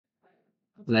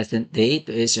Pleasant day to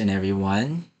each and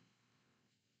everyone.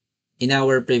 In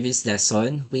our previous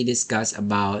lesson, we discussed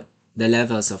about the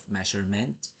levels of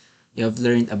measurement. You have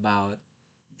learned about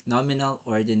nominal,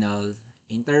 ordinal,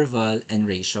 interval, and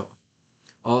ratio.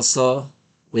 Also,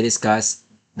 we discussed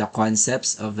the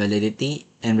concepts of validity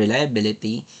and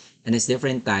reliability and its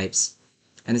different types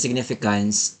and the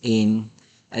significance in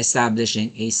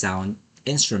establishing a sound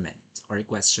instrument or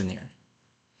questionnaire.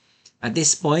 At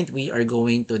this point, we are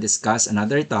going to discuss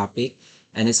another topic,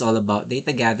 and it's all about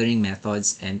data gathering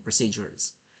methods and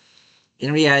procedures.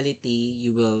 In reality,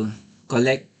 you will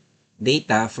collect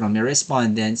data from your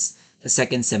respondents sa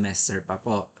second semester pa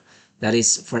po. That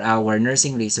is for our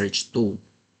nursing research 2.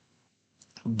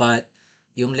 But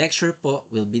yung lecture po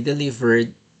will be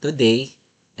delivered today,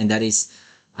 and that is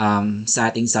sa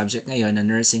ating subject ngayon na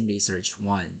nursing research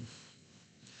 1.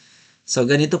 So,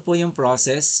 ganito po yung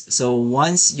process. So,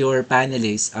 once your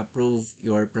panelists approve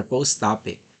your proposed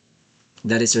topic,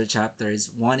 that is your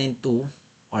chapters 1 and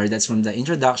 2, or that's from the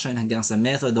introduction hanggang sa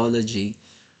methodology,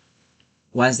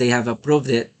 once they have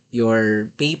approved it, your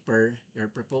paper,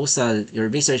 your proposal, your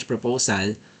research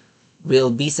proposal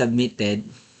will be submitted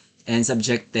and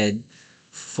subjected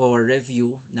for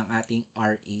review ng ating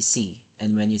REC.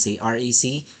 And when you say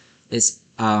REC, it's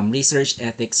Research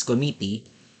Ethics Committee,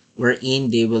 wherein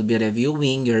they will be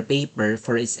reviewing your paper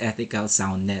for its ethical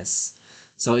soundness.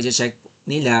 So, i-check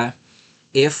nila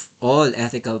if all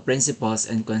ethical principles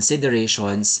and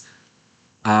considerations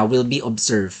will be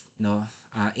observed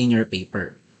in your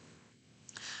paper.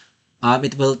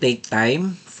 It will take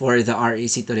time for the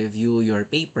REC to review your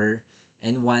paper,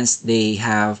 and once they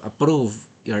have approved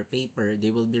your paper, they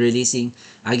will be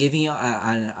giving you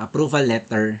an approval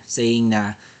letter saying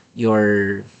na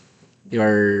your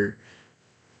your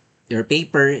your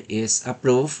paper is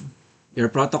approved,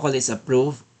 your protocol is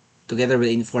approved together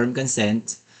with informed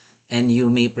consent, and you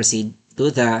may proceed to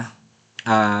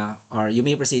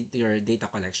your data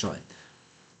collection.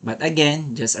 But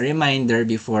again, just a reminder,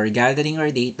 before gathering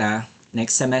your data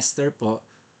next semester po,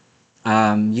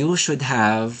 you should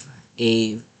have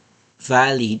a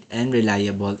valid and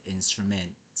reliable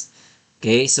instrument.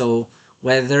 Okay, so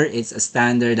whether it's a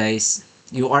standardized,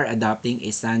 you are adopting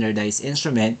a standardized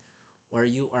instrument, or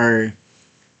you are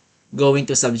going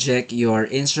to subject your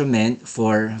instrument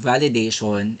for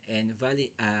validation and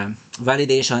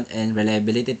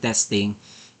reliability testing,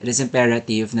 it is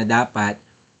imperative na dapat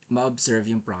ma-observe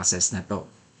yung process na to.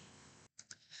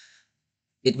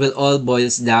 It will all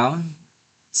boils down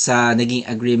sa naging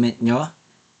agreement nyo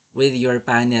with your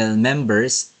panel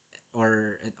members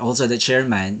or and also the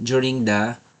chairman during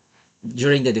the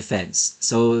defense.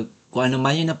 So, kung ano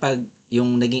man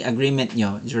yung naging agreement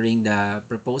nyo during the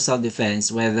proposal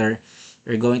defense, whether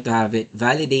you're going to have it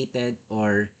validated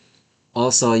or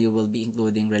also you will be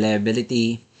including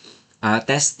reliability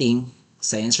testing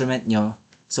sa instrument nyo,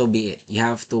 so be it. You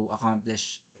have to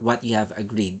accomplish what you have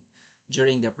agreed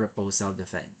during the proposal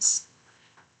defense.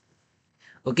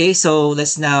 Okay, so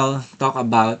let's now talk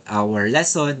about our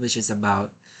lesson, which is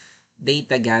about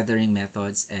data gathering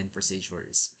methods and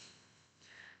procedures.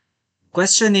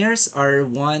 Questionnaires are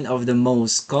one of the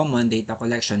most common data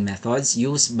collection methods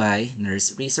used by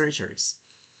nurse researchers.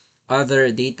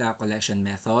 Other data collection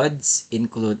methods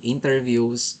include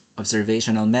interviews,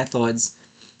 observational methods,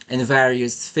 and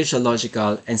various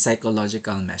physiological and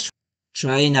psychological measures.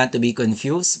 Try not to be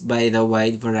confused by the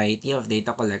wide variety of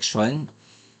data collection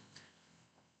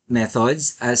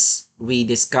methods as we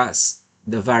discuss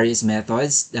the various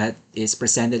methods that is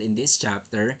presented in this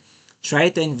chapter.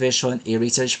 Try to envision a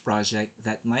research project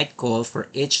that might call for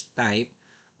each type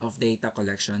of data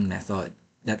collection method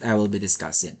that I will be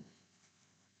discussing.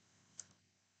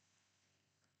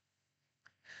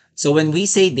 So when we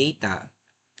say data,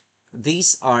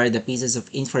 these are the pieces of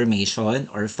information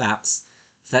or facts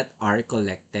that are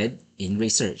collected in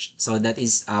research. So that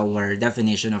is our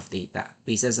definition of data.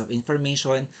 Pieces of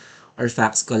information or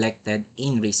facts collected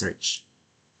in research.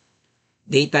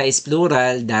 Data is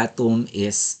plural, datum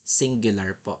is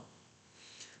singular po.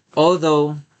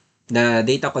 Although the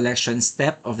data collection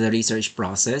step of the research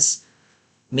process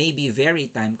may be very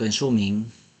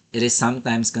time-consuming, it is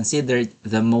sometimes considered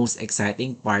the most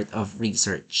exciting part of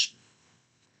research.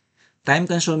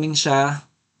 Time-consuming siya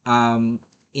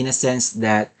in a sense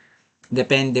that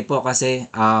depende po kasi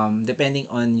depending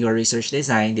on your research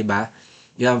design, di ba?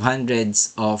 You have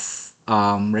hundreds of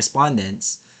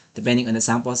respondents depending on the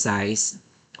sample size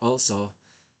also.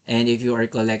 And if you are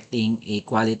collecting a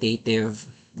qualitative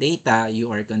data, you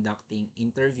are conducting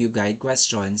interview guide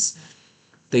questions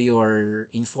to your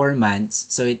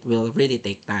informants, so it will really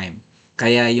take time.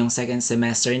 Kaya yung second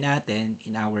semester natin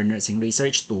in our nursing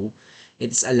research 2,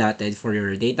 it's allotted for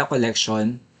your data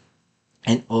collection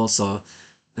and also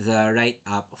the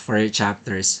write-up for your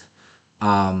chapters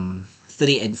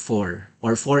 3 and 4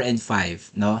 or 4 and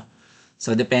 5, no?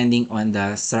 So depending on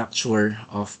the structure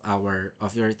of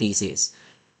your thesis.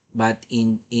 But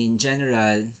in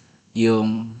general,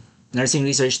 yung nursing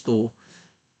research 2,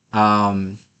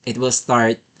 it will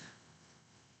start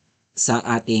sa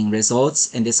ating results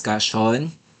and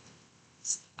discussion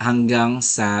hanggang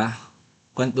sa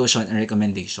conclusion and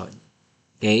recommendation.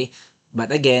 Okay?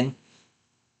 But again,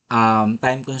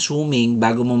 time consuming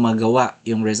bago mo magawa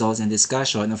yung results and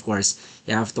discussion, of course,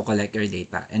 you have to collect your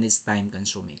data and it's time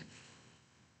consuming.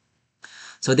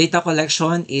 So data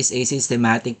collection is a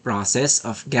systematic process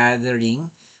of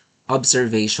gathering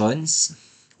observations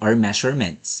or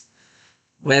measurements.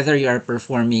 Whether you are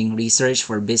performing research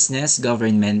for business,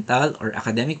 governmental, or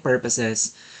academic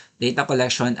purposes, data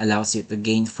collection allows you to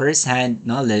gain first-hand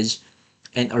knowledge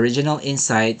and original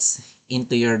insights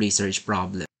into your research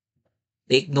problem.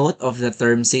 Take note of the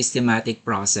term systematic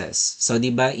process. So,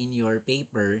 di ba in your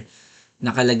paper,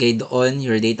 nakalagay doon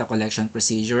your data collection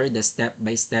procedure, the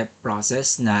step-by-step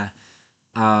process na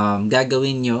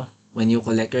gagawin nyo when you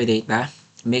collect your data.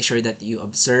 Make sure that you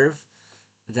observe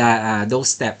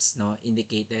those steps, no,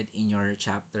 indicated in your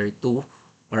chapter 2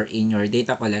 or in your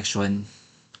data collection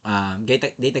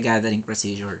data gathering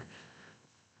procedure.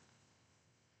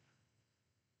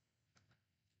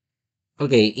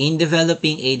 Okay, in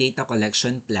developing a data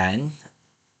collection plan,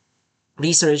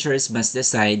 researchers must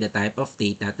decide the type of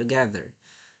data to gather.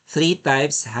 Three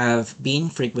types have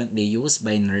been frequently used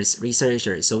by nurse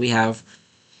researchers. So we have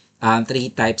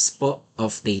three types po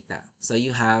of data. So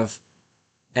you have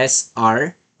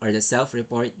SR or the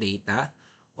self-report data,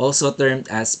 also termed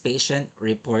as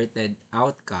patient-reported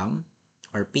outcome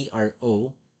or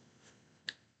PRO.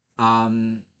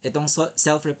 Itong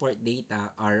self-report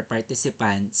data are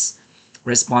participants'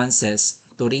 responses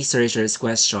to researchers'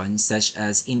 questions such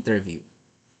as interview.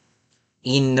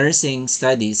 In nursing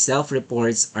studies,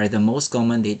 self-reports are the most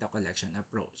common data collection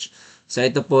approach. So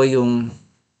ito po um,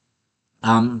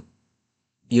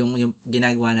 yung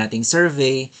ginagawa nating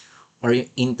survey or yung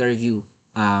interview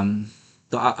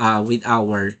with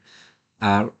our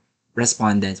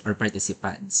respondents or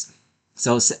participants.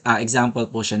 So, example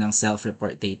po siya ng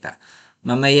self-report data.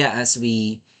 Mamaya as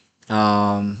we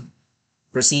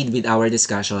proceed with our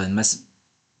discussion, mas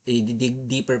i-dig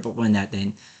deeper po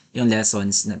natin yung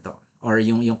lessons na to or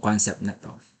yung concept na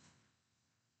to.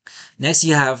 Next,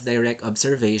 you have direct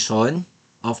observation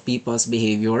of people's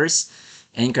behaviors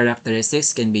and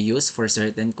characteristics can be used for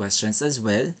certain questions as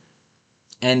well.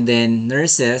 And then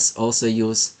nurses also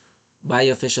use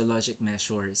biophysiologic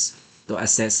measures to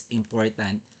assess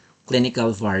important clinical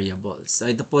variables. So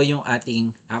ito po yung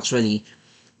ating actually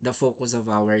the focus of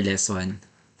our lesson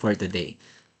for today.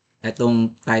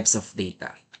 Itong types of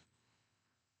data.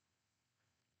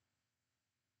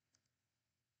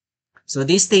 So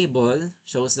this table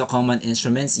shows the common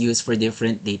instruments used for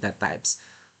different data types.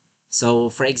 So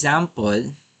for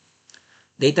example,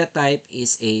 data type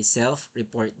is a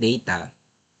self-report data.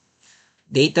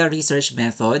 Data research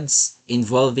methods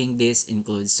involving this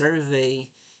include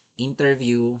survey,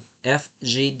 interview,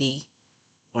 FGD,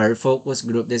 or focus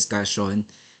group discussion,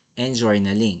 and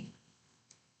journaling.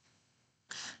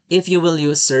 If you will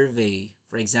use survey,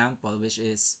 for example, which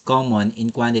is common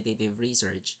in quantitative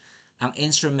research, ang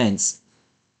instruments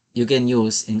you can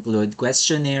use include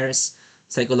questionnaires,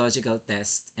 psychological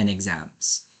tests, and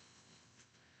exams.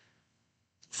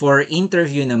 For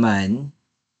interview naman,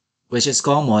 which is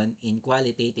common in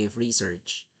qualitative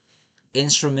research,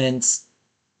 instruments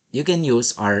you can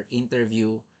use are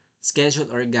interview, schedule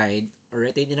or guide, or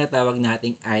ito yung tinatawag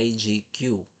nating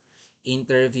IGQ,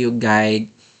 interview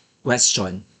guide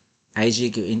question.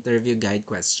 IGQ, interview guide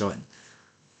question.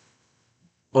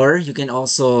 Or you can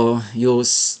also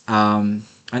use an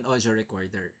audio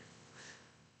recorder.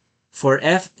 For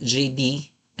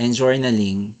FGD and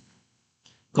journaling,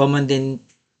 common din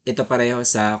ito pareho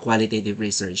sa qualitative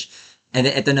research. And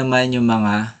then ito naman yung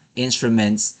mga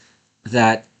instruments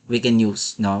that we can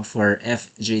use, no, for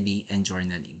FGD and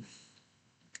journaling.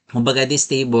 Kumbaga, this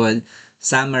table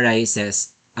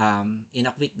summarizes, in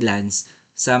a quick glance,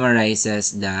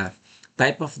 summarizes the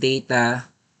type of data,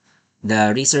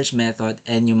 the research method,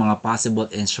 and yung mga possible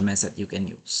instruments that you can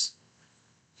use.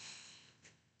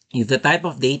 If the type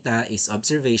of data is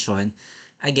observation,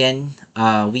 again,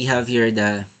 we have here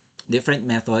the different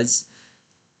methods,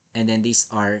 and then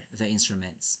these are the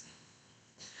instruments.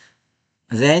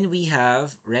 Then we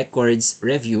have records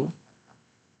review.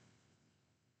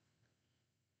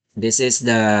 This is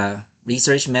the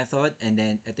research method, and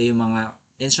then ito yung mga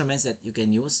instruments that you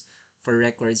can use for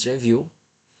records review.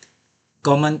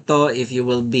 Common to if you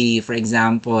will be, for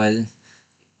example,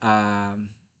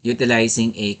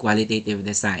 utilizing a qualitative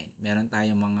design. Meron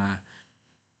tayong mga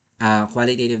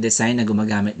qualitative design na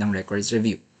gumagamit ng records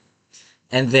review.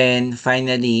 And then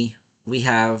finally, we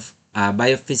have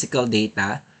biophysical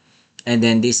data. And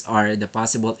then these are the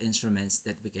possible instruments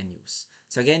that we can use.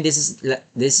 So again, this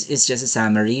is just a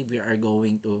summary. We are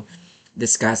going to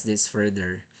discuss this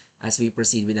further as we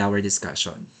proceed with our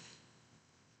discussion.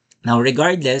 Now,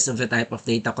 regardless of the type of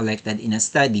data collected in a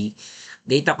study,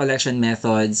 data collection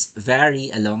methods vary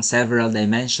along several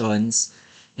dimensions,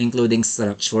 including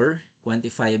structure,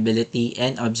 quantifiability,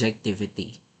 and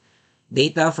objectivity.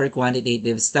 Data for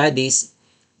quantitative studies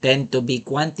tend to be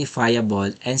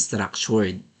quantifiable and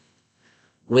structured,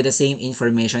 with the same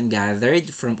information gathered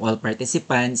from all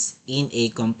participants in a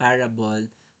comparable,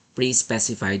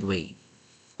 pre-specified way.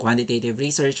 Quantitative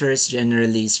researchers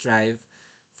generally strive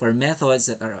for methods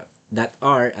that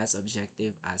are as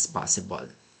objective as possible.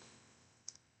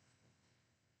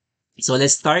 So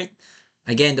let's start.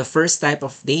 Again, the first type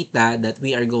of data that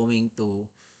we are going to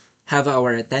have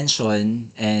our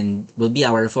attention and will be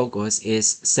our focus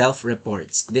is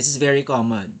self-reports. This is very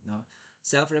common, no?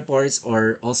 Self-reports,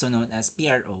 or also known as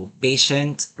PRO,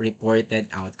 patient-reported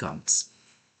outcomes.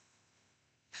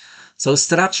 So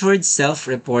structured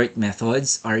self-report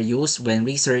methods are used when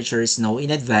researchers know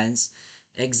in advance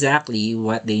exactly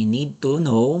what they need to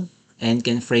know and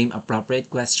can frame appropriate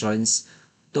questions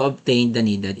to obtain the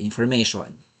needed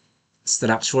information.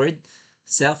 Structured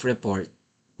self-report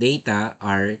data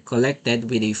are collected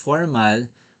with a formal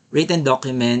written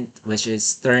document which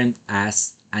is termed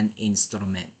as an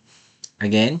instrument.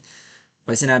 Again,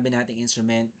 pag sinabi nating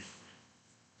instrument,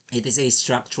 it is a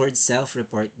structured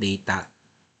self-report data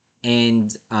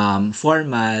and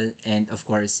formal, and of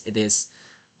course it is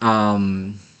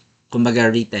kumbaga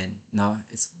written, no?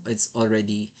 It's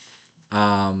already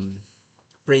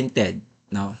printed,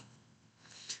 no?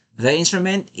 The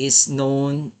instrument is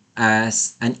known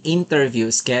as an interview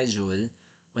schedule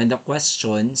when the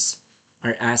questions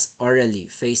are asked orally,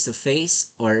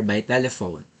 face-to-face, or by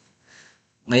telephone.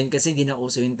 Ngayon kasi hindi na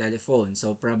uso yung telephone,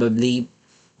 so probably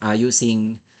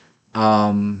using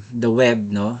the web,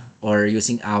 no, or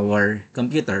using our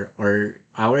computer or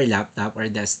our laptop or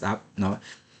desktop, no.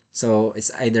 So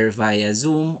it's either via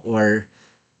Zoom or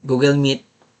Google Meet.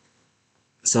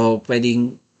 So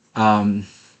pwedeng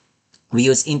we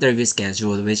use interview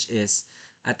schedule, which is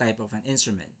a type of an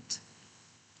instrument.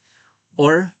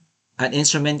 Or an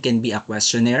instrument can be a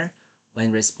questionnaire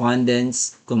when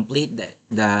respondents complete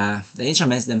the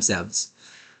instruments themselves.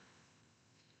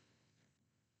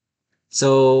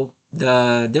 So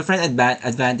the different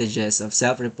advantages of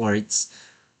self-reports,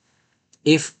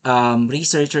 if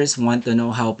researchers want to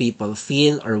know how people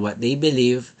feel or what they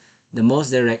believe, the most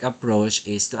direct approach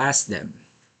is to ask them.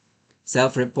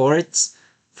 Self-reports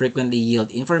frequently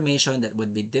yield information that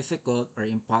would be difficult or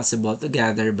impossible to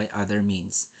gather by other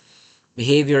means.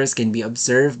 Behaviors can be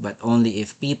observed, but only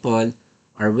if people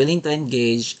are willing to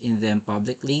engage in them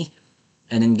publicly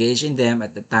and engage in them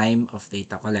at the time of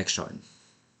data collection.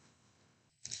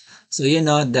 So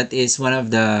that is one of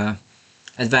the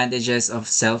advantages of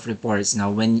self-reports.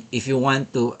 Now, if you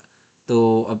want to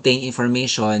obtain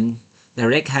information,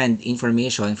 direct hand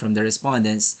information from the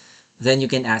respondents, then you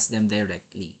can ask them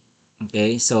directly.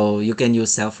 Okay, so you can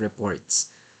use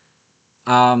self-reports.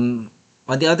 On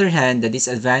the other hand, the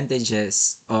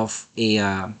disadvantages of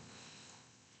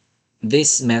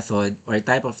this method or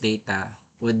type of data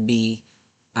would be,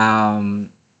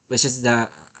 which is a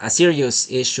serious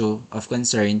issue of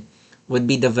concern, would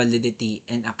be the validity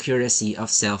and accuracy of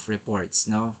self-reports,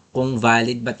 no? Kung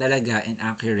valid ba talaga and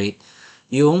accurate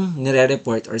yung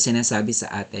nire-report or sinasabi sa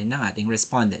atin ng ating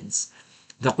respondents.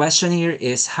 The question here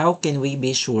is, how can we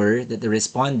be sure that the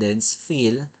respondents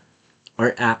feel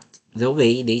or act the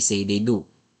way they say they do?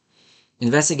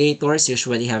 Investigators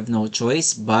usually have no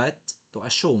choice but to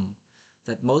assume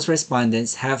that most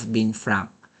respondents have been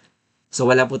frank. So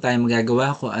wala po tayong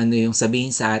magagawa kung ano yung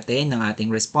sabihin sa atin ng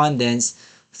ating respondents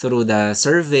through the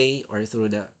survey or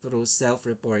through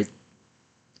self-report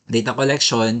data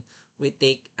collection. We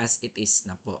take as it is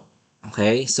na po.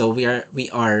 Okay? So we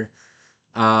are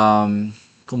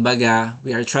kumbaga,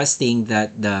 we are trusting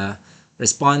that the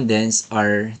respondents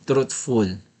are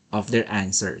truthful of their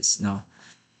answers, no?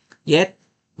 Yet,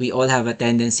 we all have a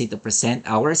tendency to present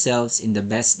ourselves in the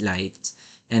best light,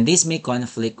 and this may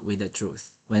conflict with the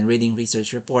truth. When reading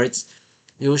research reports,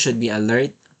 you should be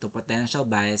alert to potential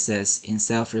biases in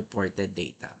self-reported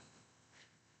data.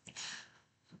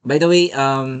 By the way,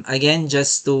 again,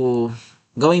 just to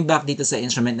going back dito sa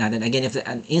instrument natin, again, if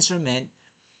an instrument,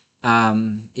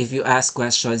 if you ask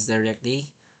questions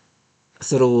directly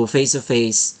through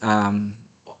face-to-face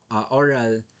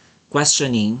oral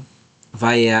questioning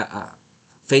via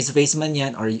face-to-face man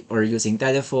yan or using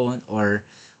telephone or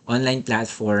online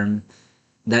platform,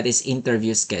 that is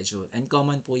interview schedule. And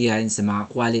common po yan sa mga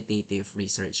qualitative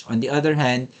research. On the other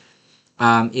hand,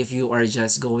 if you are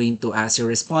just going to ask your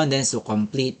respondents to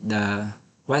complete the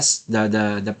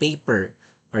paper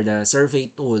or the survey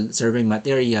tool, survey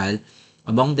material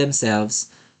among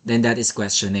themselves, then that is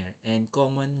questionnaire. And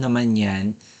common naman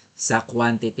yan sa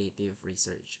quantitative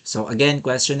research. So again,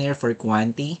 questionnaire for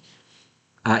quanti,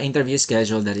 interview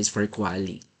schedule that is for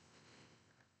quali.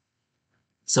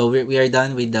 So we are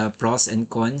done with the pros and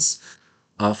cons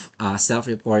of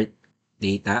self-report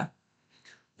data.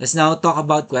 Let's now talk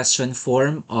about question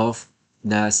form of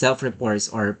the self-reports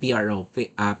or PRO,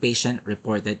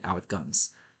 patient-reported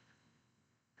outcomes.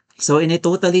 So in a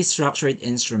totally structured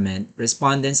instrument,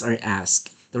 respondents are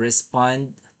asked to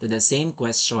respond to the same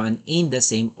question in the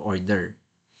same order.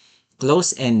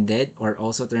 Close-ended, or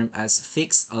also termed as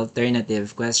fixed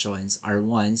alternative questions, are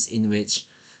ones in which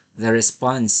the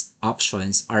response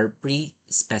options are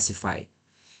pre-specified.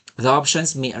 The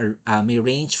options may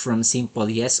range from simple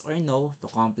yes or no to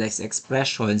complex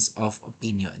expressions of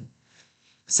opinion.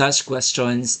 Such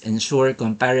questions ensure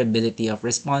comparability of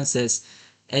responses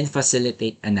and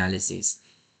facilitate analysis.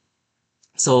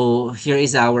 So here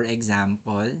is our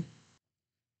example,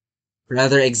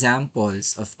 rather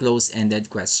examples of close-ended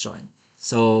question.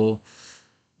 So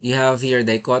you have here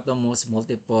dichotomous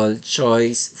multiple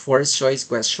choice, forced choice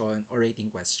question, or rating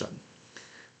question.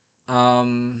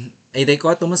 A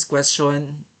dichotomous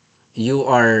question, you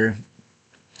are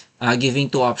giving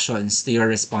two options to your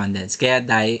respondents. Kaya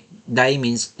die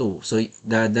means two. So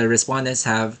the respondents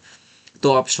have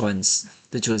two options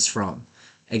to choose from.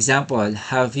 Example,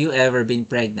 have you ever been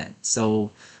pregnant?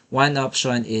 So one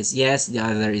option is yes, the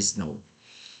other is no.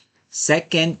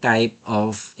 Second type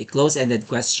of a close-ended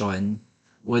question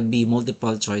would be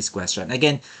multiple choice question.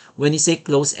 Again, when you say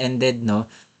close-ended, no,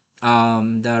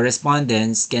 the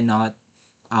respondents cannot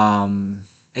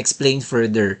explain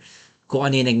further kung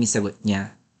ano yung naging sagot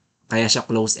niya. Kaya siya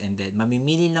close-ended.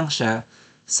 Mamimili lang siya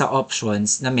sa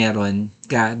options na meron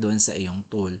ka doon sa iyong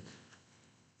tool.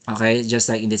 Okay?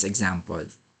 Just like in this example.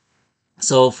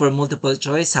 So, for multiple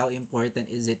choice, how important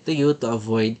is it to you to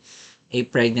avoid a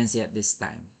pregnancy at this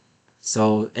time?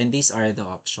 So, and these are the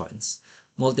options.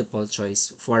 Multiple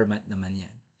choice format naman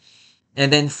yan.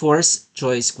 And then, forced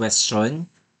choice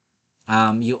question,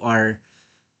 you are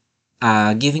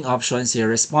giving options to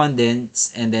your respondents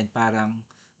and then parang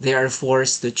they are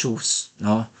forced to choose,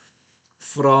 no,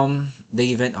 from the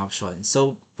given option.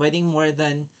 So, pwedeng more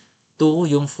than two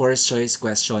yung forced choice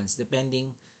questions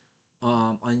depending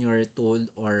on your tool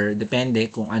or depende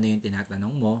kung ano yung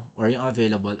tinatanong mo or yung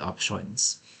available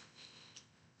options.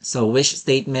 So, which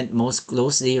statement most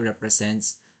closely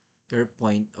represents your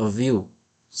point of view?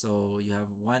 So, you have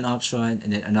one option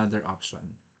and then another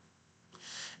option.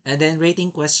 And then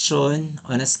rating question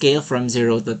on a scale from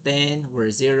 0 to 10, where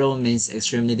 0 means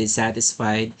extremely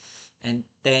dissatisfied and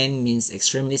 10 means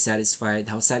extremely satisfied.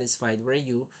 How satisfied were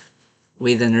you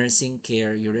with the nursing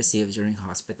care you received during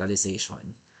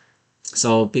hospitalization?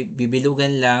 So,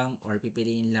 bibilugan lang or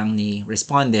pipiliin lang ni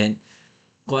respondent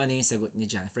kung ano yung sagot niya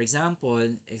dyan. For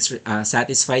example,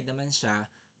 satisfied naman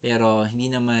siya pero hindi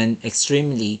naman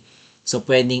extremely. So,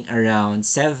 pwedeng around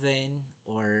 7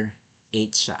 or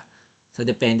 8 siya. So,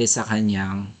 depende sa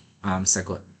kanyang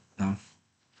sagot. No?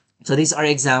 So, these are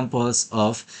examples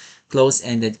of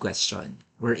close-ended question.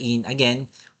 Wherein,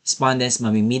 again, respondents,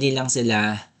 mamimili lang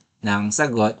sila ng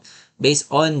sagot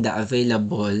based on the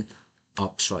available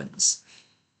options.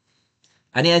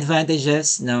 Any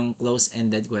advantages ng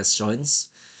close-ended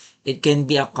questions? It can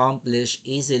be accomplished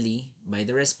easily by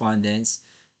the respondents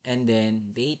and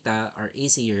then data are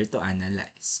easier to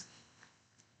analyze.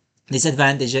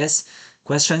 Disadvantages,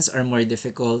 questions are more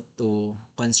difficult to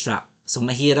construct. So,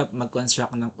 mahirap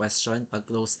mag-construct ng question pag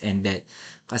close-ended.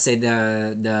 Kasi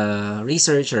the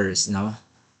researchers, no,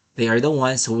 they are the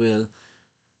ones who will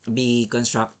be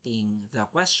constructing the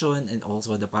question and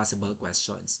also the possible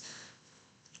questions.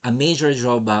 A major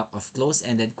drawback of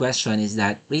close-ended question is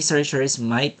that researchers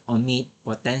might omit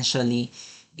potentially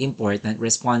important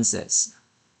responses.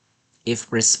 If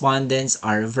respondents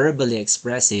are verbally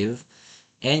expressive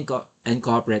and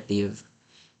cooperative,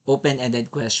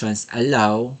 open-ended questions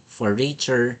allow for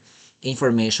richer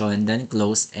information than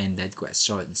closed-ended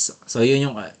questions. So, yun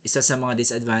yung isa sa mga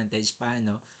disadvantage pa,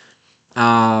 no?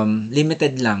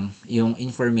 Limited lang yung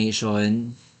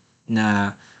information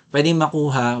na pwedeng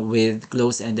makuha with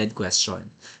close-ended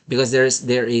question because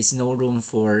there is no room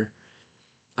for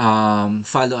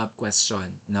follow-up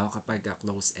question, no, kapag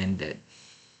close-ended.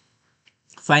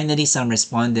 Finally, some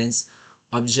respondents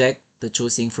object to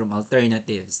choosing from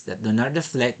alternatives that do not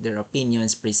reflect their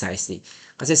opinions precisely.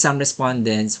 Kasi some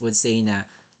respondents would say na,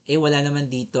 wala naman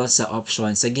dito sa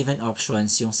options, sa given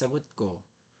options yung sagot ko.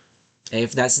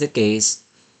 If that's the case,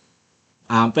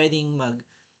 pwedeng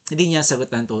hindi niya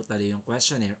sagutan totally yung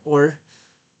questionnaire or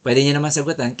pwede niya naman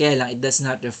sagutan, kaya lang it does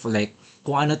not reflect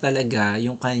kung ano talaga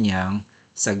yung kanyang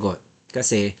sagot.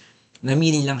 Kasi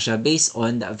namili lang siya based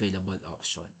on the available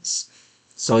options.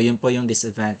 So, yun po yung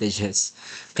disadvantages.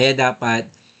 Kaya dapat,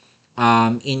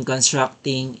 in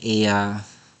constructing a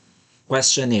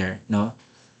questionnaire, no,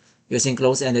 using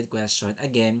close-ended question,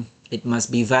 again, it must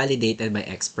be validated by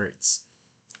experts.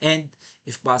 And,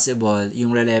 if possible, yung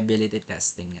reliability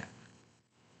testing niya.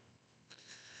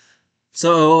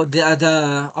 So, the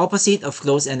opposite of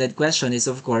close-ended question is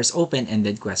of course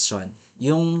open-ended question.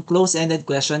 Yung close-ended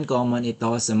question, common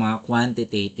ito sa mga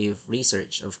quantitative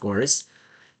research, of course.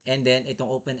 And then, itong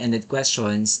open-ended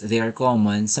questions, they are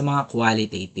common sa mga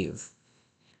qualitative.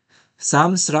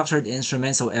 Some structured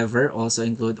instruments, however, also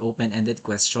include open-ended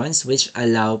questions which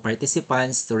allow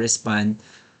participants to respond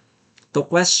to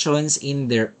questions in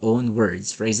their own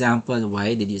words. For example,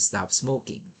 why did you stop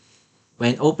smoking?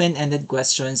 When open-ended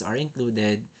questions are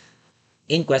included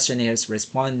in questionnaires,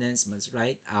 respondents must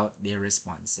write out their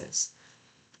responses.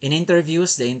 In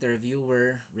interviews, the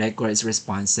interviewer records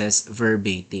responses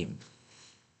verbatim.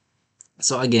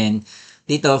 So again,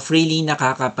 dito freely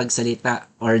nakakapagsalita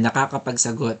or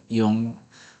nakakapagsagot yung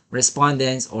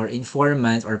respondents or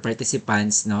informants or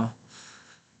participants, no,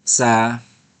 sa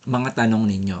mga tanong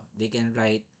ninyo. They can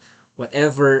write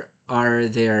whatever are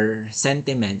their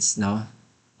sentiments, no,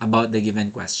 about the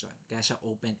given question. Kaya siya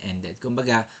open-ended.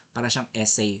 Kumbaga, para siyang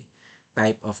essay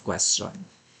type of question.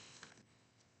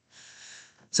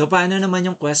 So, paano naman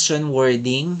yung question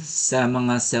wording sa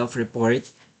mga self-report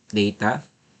data?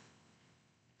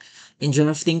 In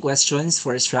drafting questions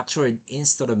for a structured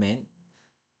instrument,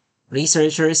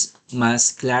 researchers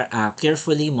must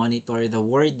carefully monitor the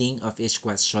wording of each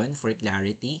question for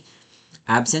clarity,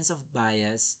 absence of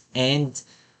bias, and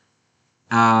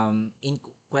in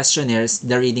questionnaires,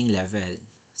 the reading level.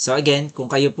 So again, kung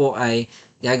kayo po ay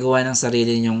gagawa ng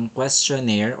sarili nyong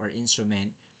questionnaire or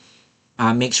instrument,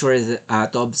 make sure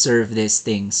to observe these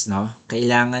things, no?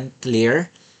 Kailangan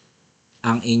clear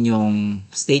ang inyong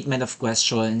statement of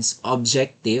questions,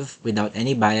 objective without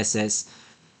any biases,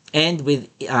 and with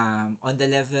on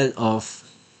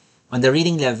the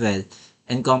reading level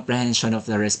and comprehension of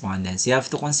the respondents. You have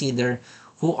to consider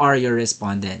who are your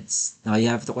respondents. Now, you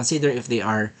have to consider if they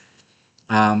are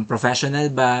professional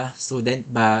ba, student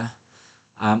ba,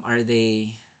 are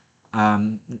they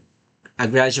a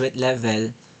graduate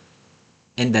level,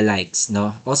 and the likes.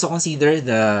 No? Also consider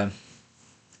the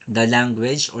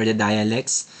language or the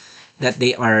dialects that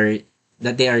they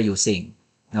are using,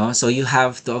 no, so you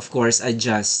have to of course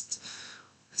adjust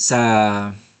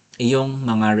sa iyong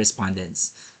mga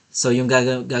respondents. So yung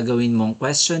gagawin mong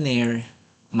questionnaire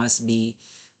must be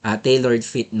tailored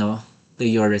fit, no, to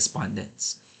your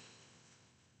respondents.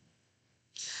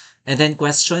 And then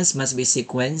questions must be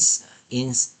sequenced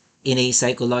in a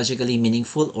psychologically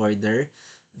meaningful order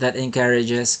that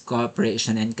encourages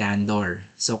cooperation and candor.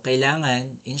 So,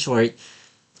 kailangan, in short,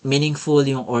 meaningful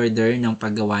yung order ng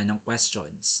paggawa ng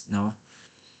questions, no?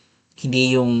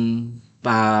 Hindi yung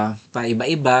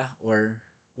pa-iba-iba or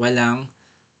walang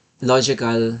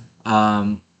logical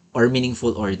or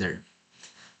meaningful order.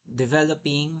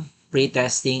 Developing,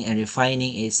 pre-testing, and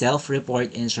refining a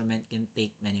self-report instrument can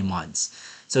take many months.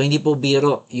 So, hindi po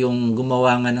biro yung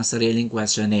gumawa nga ng sariling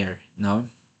questionnaire, no?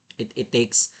 It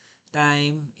takes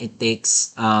time, it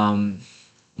takes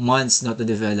months to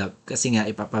develop kasi nga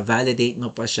ipapa-validate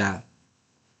mo pa siya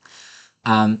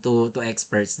to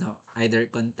experts, no, either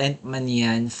content man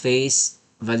yan, face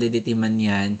validity man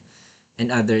yan,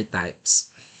 and other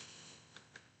types.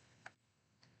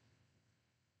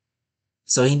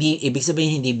 So hindi ibig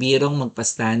sabihin hindi birong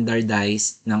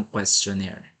magpa-standardize ng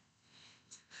questionnaire.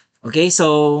 Okay,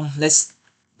 so let's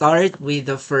start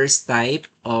with the first type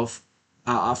of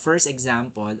first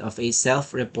example of a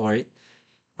self-report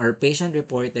or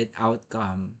patient-reported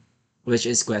outcome, which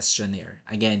is questionnaire.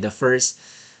 Again, the first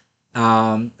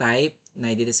type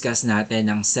na i-discuss natin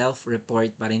ng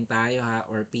self-report pa rin tayo ha,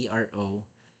 or PRO,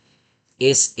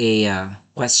 is a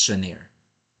questionnaire.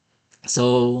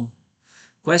 So,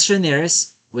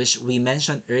 questionnaires, which we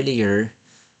mentioned earlier,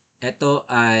 ito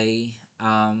ay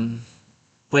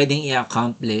pwedeng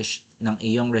i-accomplish ng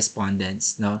iyong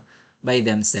respondents, no, by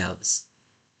themselves.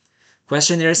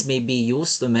 Questionnaires may be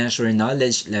used to measure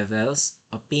knowledge levels,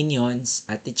 opinions,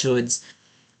 attitudes,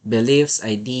 beliefs,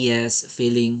 ideas,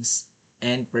 feelings,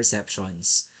 and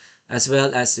perceptions, as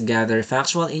well as to gather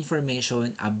factual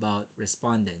information about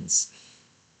respondents.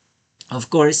 Of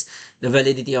course, the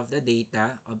validity of the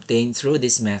data obtained through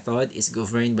this method is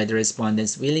governed by the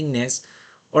respondent's willingness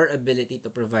or ability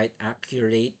to provide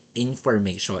accurate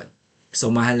information. So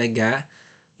mahalaga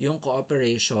yung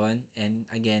cooperation and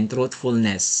again,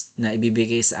 truthfulness na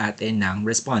ibibigay sa atin ng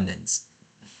respondents.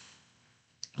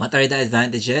 What are the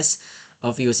advantages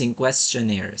of using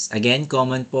questionnaires? Again,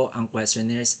 common po ang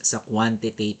questionnaires sa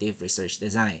quantitative research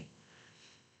design.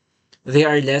 They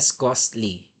are less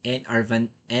costly and are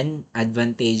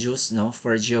advantageous, no,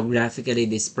 for geographically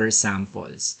dispersed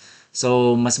samples.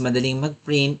 So, mas madaling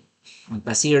mag-print,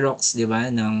 magpa-Xerox, di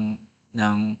ba, ng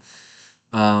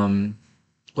um,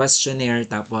 questionnaire,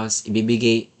 tapos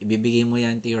ibibigay mo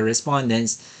yan to your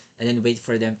respondents, and then wait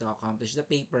for them to accomplish the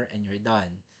paper, and you're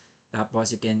done. Tapos,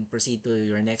 you can proceed to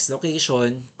your next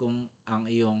location kung ang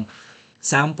iyong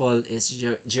sample is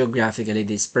geographically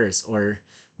dispersed or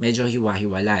medyo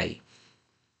hiwa-hiwalay.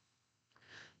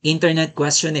 Internet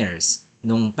questionnaires.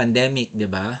 Nung pandemic, di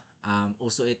ba?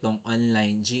 Uso itong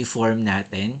online G-form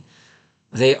natin.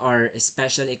 They are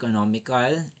especially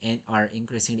economical and are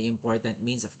increasingly important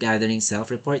means of gathering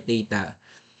self-report data.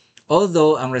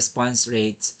 Although ang response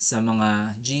rates sa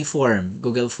mga G-form,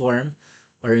 Google form,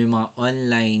 or yung mga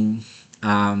online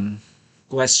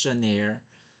questionnaire,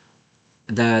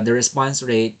 the response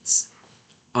rates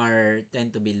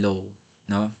tend to be low,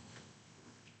 no?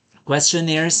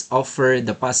 Questionnaires offer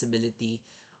the possibility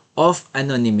of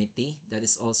anonymity. That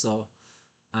is also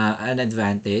an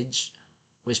advantage,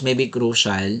 which may be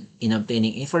crucial in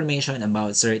obtaining information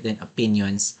about certain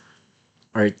opinions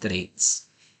or traits.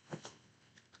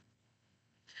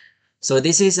 So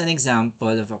this is an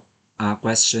example of a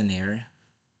questionnaire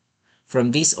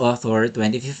from this author,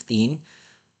 2015.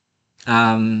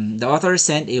 The author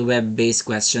sent a web-based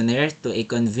questionnaire to a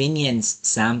convenience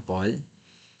sample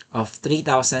of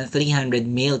 3,300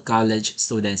 male college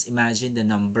students. Imagine the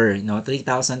number, no?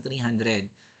 3,300.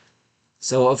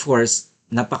 So, of course,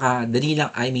 napakadali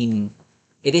lang. I mean,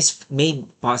 it is made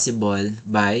possible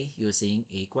by using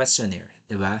a questionnaire,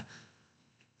 di ba?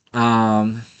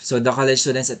 So, the college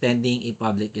students attending a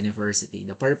public university.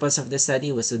 The purpose of the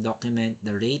study was to document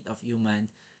the rate of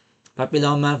human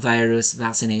papilloma virus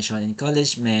vaccination in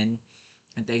college men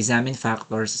and to examine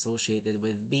factors associated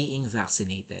with being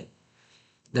vaccinated.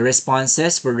 The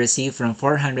responses were received from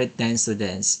 410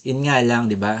 students. Yun nga lang,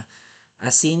 di ba?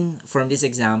 As seen from this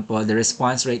example, the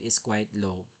response rate is quite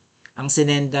low. Ang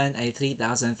sinendan ay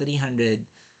 3,300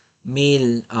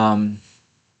 male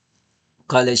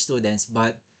college students,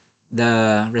 but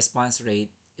the response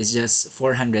rate is just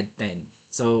 410.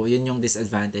 So, yun yung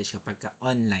disadvantage kapag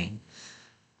online.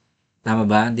 Tama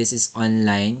ba? This is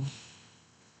online.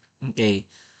 Okay.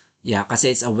 Yeah, kasi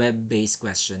it's a web-based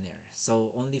questionnaire. So,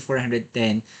 only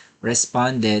 410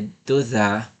 responded to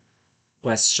the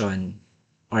question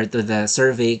or to the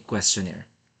survey questionnaire.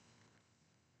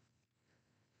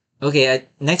 Okay,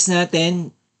 next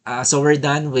natin, so we're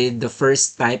done with the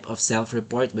first type of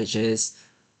self-report, which is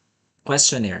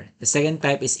questionnaire. The second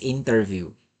type is interview.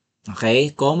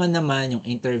 Okay, common naman yung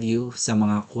interview sa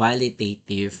mga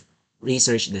qualitative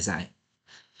research design.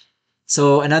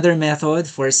 So another method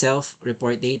for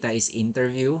self-report data is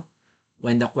interview,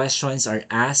 when the questions are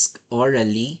asked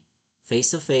orally,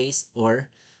 face-to-face, or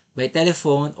by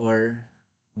telephone, or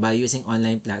by using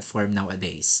online platform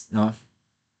nowadays, no?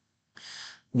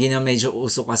 Hindi na medyo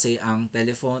uso kasi ang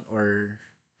telephone or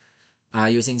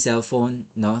using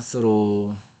cellphone, no,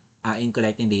 through in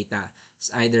collecting data.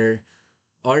 It's either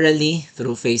orally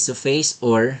through face-to-face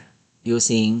or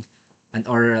using an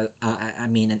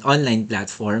an online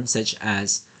platform such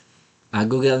as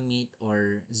Google Meet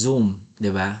or Zoom, di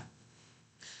ba?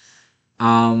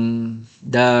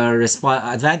 The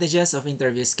advantages of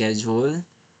interview schedule,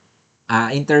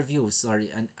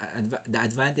 the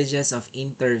advantages of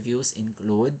interviews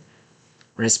include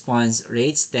response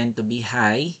rates tend to be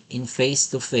high in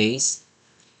face-to-face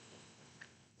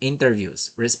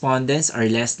interviews. Respondents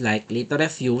are less likely to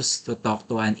refuse to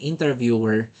talk to an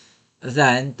interviewer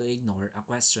than to ignore a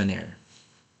questionnaire.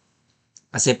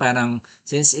 Kasi parang,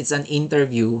 since it's an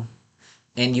interview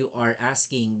and you are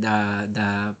asking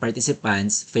the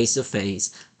participants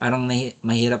face-to-face, parang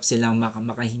mahirap silang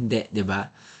makahindi, di ba?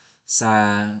 Sa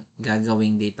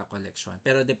gagawing data collection.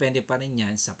 Pero depende pa rin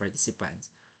yan sa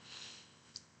participants.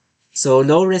 So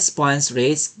low response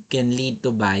rates can lead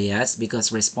to bias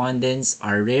because respondents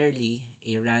are rarely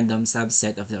a random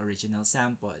subset of the original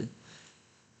sample.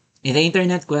 In the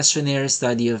Internet Questionnaire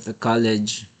study of the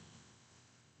college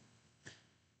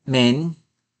men,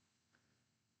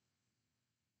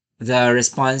 the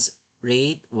response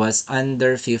rate was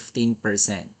under 15%.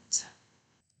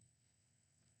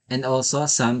 And also,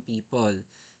 some people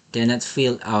cannot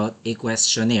fill out a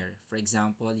questionnaire. For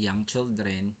example, young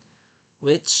children,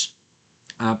 which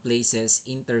places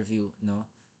interview, no,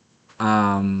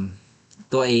 um,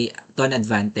 to an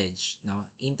advantage.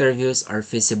 No, interviews are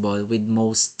feasible with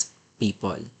most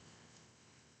people.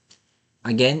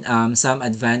 Again, some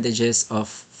advantages of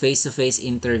face-to-face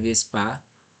interviews pa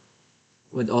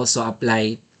would also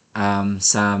apply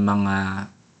sa mga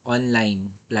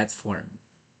online platform.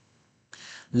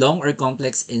 Long or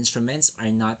complex instruments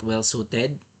are not well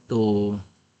suited to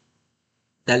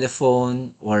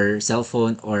telephone or cell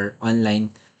phone or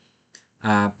online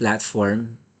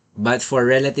platform. But for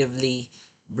relatively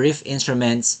brief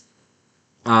instruments,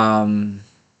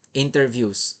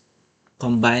 interviews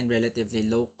combine relatively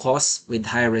low cost with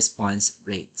high response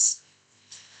rates.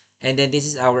 And then this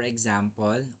is our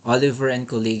example. Oliver and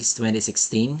colleagues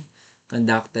 2016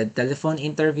 conducted telephone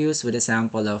interviews with a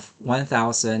sample of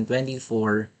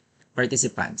 1,024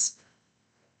 participants.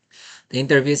 The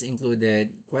interviews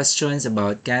included questions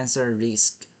about cancer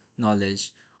risk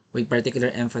knowledge with particular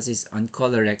emphasis on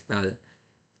colorectal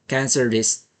cancer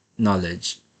risk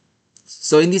knowledge.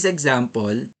 So in this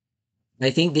example, I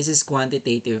think this is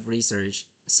quantitative research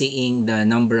seeing the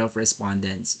number of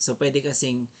respondents. So pwede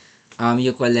kasing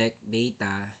you collect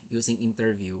data using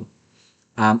interview.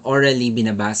 Orally,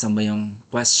 binabasa mo yung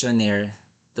questionnaire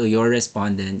to your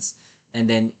respondents and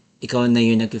then ikaw na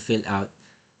yung nag-fill out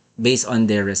based on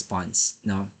their response.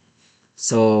 No?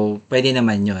 So, pwede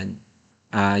naman yun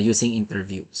using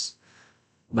interviews.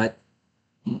 But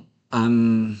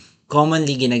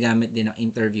commonly ginagamit din ng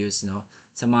interviews no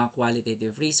sa mga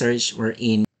qualitative research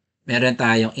wherein meron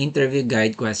tayong interview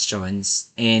guide questions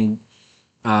and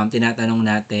tinatanong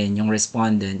natin yung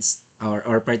respondents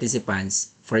or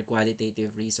participants for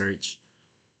qualitative research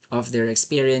of their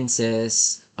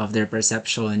experiences, of their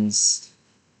perceptions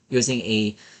using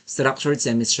a structured,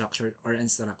 semi-structured, or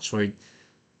unstructured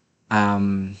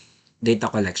data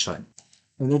collection.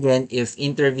 And again, if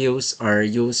interviews are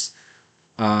used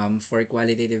for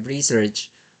qualitative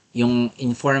research, yung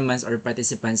informants or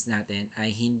participants natin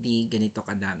ay hindi ganito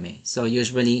kadami. So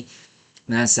usually,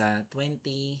 nasa 20,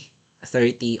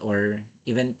 30, or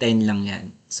even 10 lang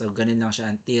yan. So ganun lang siya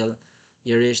until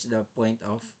you reach the point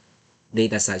of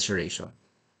data saturation.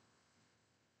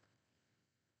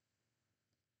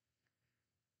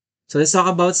 So let's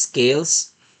talk about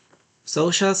scales.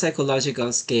 Social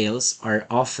psychological scales are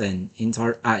often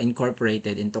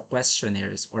incorporated into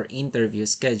questionnaires or interview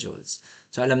schedules.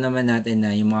 So alam naman natin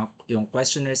na yung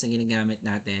questionnaires na ginagamit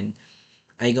natin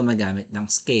ay gumagamit ng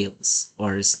scales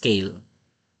or scale.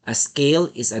 A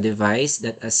scale is a device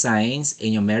that assigns a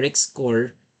numeric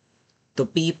score to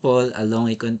people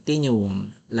along a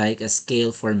continuum like a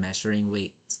scale for measuring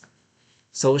weight.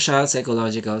 Social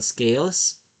psychological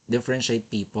scales differentiate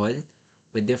people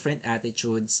with different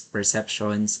attitudes,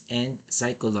 perceptions, and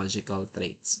psychological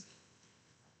traits.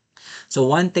 So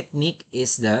one technique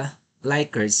is the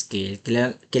Likert scale.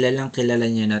 Kilalang kilala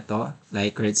niyo na to,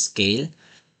 Likert scale.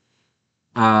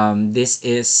 This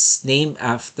is named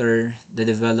after the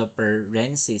developer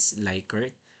Rensis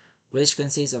Likert, which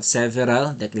consists of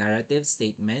several declarative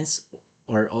statements,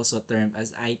 or also termed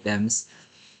as items,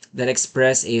 that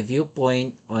express a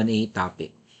viewpoint on a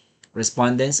topic.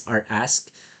 Respondents are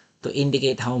asked to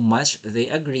indicate how much they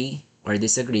agree or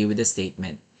disagree with the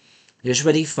statement.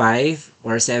 Usually 5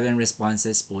 or 7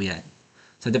 responses po yan.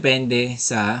 So, depende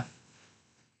sa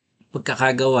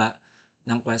pagkakagawa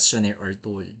ng questionnaire or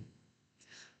tool.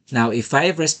 Now, if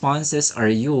 5 responses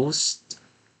are used,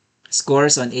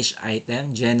 scores on each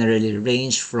item generally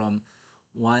range from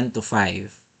 1 to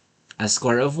 5. A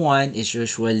score of 1 is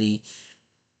usually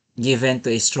given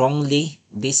to a strongly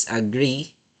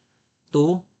disagree,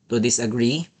 2 to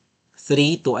disagree,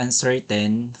 3 to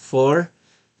uncertain, 4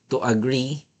 to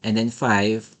agree, and then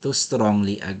 5 to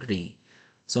strongly agree.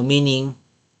 So meaning,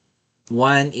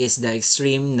 1 is the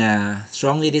extreme na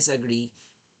strongly disagree,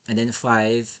 and then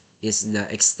 5 is the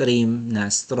extreme na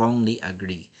strongly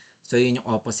agree. So yun yung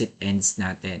opposite ends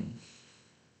natin.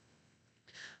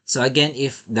 So again,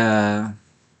 if the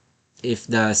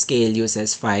scale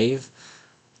uses 5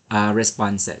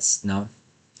 responses, no?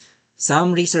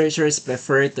 Some researchers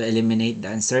prefer to eliminate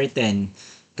the uncertain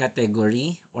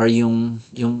category or yung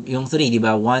 3, di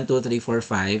ba? 1, 2, 3, 4,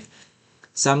 5.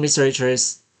 Some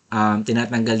researchers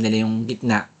tinatanggal nila yung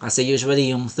gitna. Kasi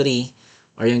usually yung 3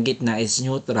 or yung gitna is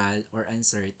neutral or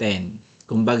uncertain.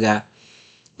 Kumbaga,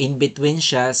 in between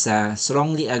siya sa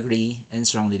strongly agree and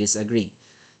strongly disagree.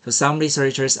 So, some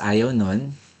researchers ayaw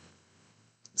nun.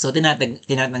 So,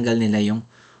 tinatanggal nila yung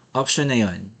option na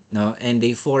yun. No? And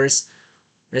they force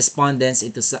respondents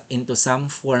into some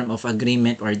form of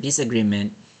agreement or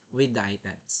disagreement with the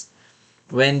items.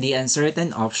 When the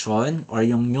uncertain option or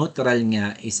yung neutral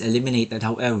nga is eliminated,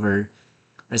 however,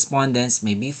 respondents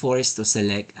may be forced to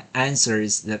select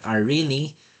answers that are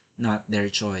really not their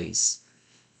choice.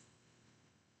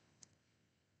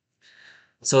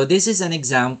 So this is an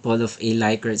example of a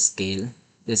Likert scale.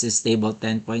 This is table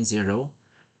 10.0.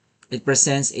 It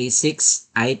presents a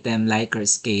 6-item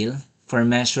Likert scale for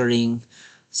measuring.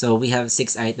 So we have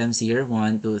 6 items here,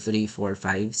 1, 2, 3, 4,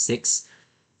 5, 6.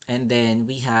 And then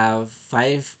we have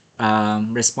 5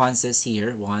 responses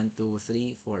here, 1, 2,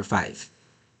 3, 4, 5.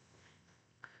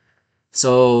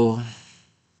 So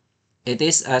it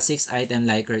is a 6-item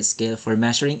Likert scale for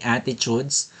measuring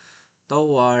attitudes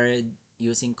toward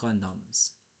using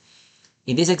condoms.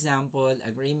 In this example,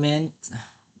 agreement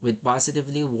with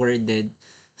positively worded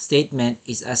statement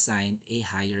is assigned a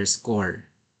higher score.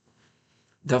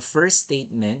 The first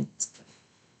statement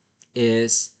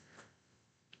is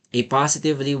a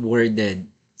positively worded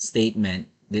statement,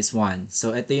 this one.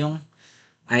 So, ito yung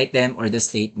item or the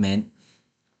statement.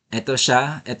 Ito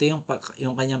siya, ito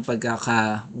yung kanyang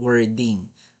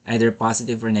pagkaka-wording, either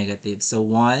positive or negative. So,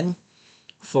 1,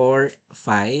 4,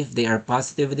 5, they are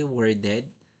positively worded,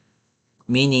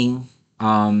 meaning,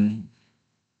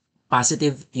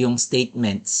 positive yung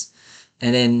statements.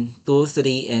 And then, 2,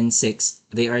 3, and 6,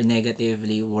 they are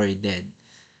negatively worded.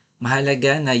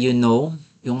 Mahalaga na you know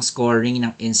yung scoring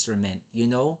ng instrument. You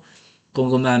know kung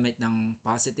gumamit ng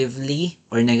positively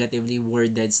or negatively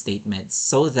worded statements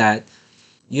so that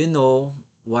you know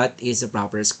what is the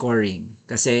proper scoring.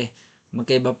 Kasi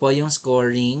magkaiba po yung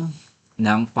scoring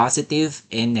ng positive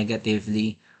and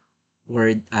negatively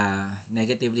worded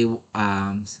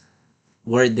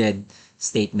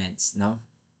statements, no?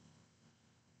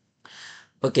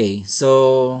 Okay,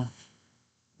 so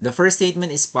the first statement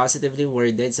is positively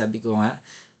worded. Sabi ko nga,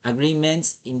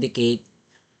 agreements indicates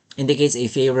a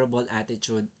favorable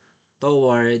attitude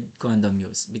toward condom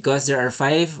use. Because there are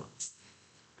 5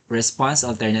 response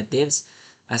alternatives,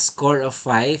 a score of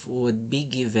 5 would be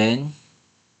given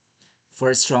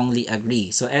for strongly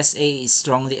agree. So SA is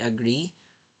strongly agree.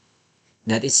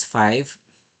 That is 5.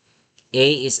 A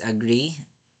is agree.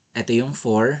 Ito yung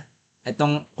 4.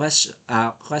 Itong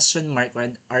question mark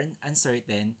or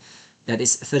uncertain, that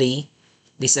is 3.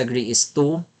 Disagree is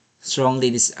 2. Strongly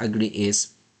disagree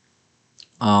is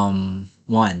 1.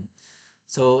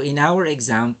 So in our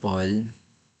example,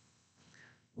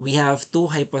 we have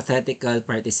 2 hypothetical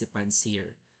participants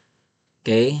here.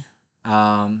 Okay?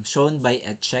 Shown by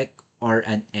a check or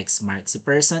an X mark. Si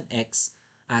person X,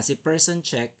 si person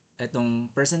check, itong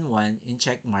person 1, yung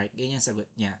check mark, ganyan sagot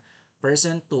niya.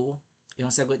 Person 2, yung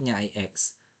sagot niya ay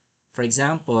X. For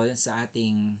example, sa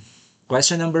ating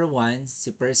question number 1,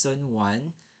 si person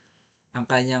 1, ang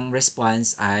kanyang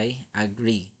response ay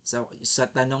agree. So, sa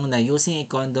tanong na using a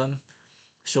condom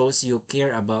shows you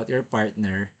care about your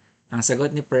partner, ang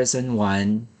sagot ni person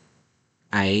 1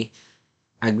 ay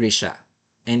agree siya.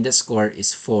 And the score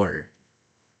is 4.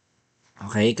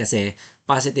 Okay? Kasi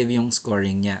positive yung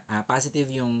scoring niya. Positive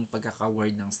yung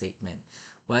pagkaka-word ng statement.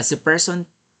 While si person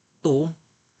 2,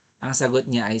 ang sagot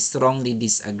niya ay strongly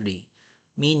disagree.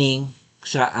 Meaning,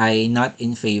 siya ay not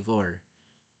in favor.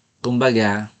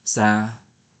 Kumbaga, sa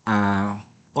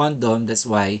condom, that's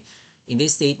why, in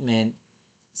this statement,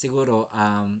 siguro,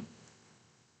 ang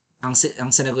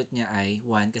sinagot niya ay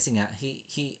 1 kasi nga,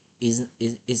 he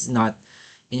is not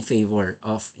in favor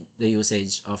of the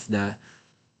usage of the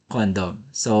condom.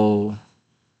 So,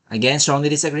 again, strongly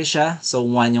disagree siya. So,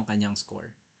 1 yung kanyang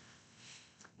score.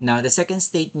 Now, the second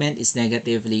statement is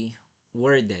negatively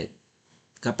worded.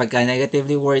 Kapag ka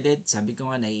negatively worded, sabi ko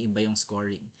nga, naiiba yung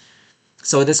scoring.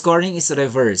 So, the scoring is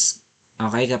reverse.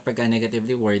 Okay, kapag ka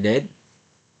negatively worded,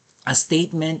 a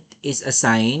statement is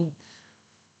assigned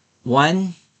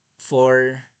 1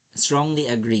 for strongly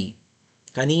agree.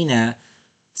 Kanina,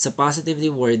 sa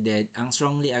positively worded, ang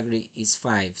strongly agree is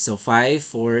 5. So, 5,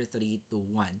 4, 3, 2,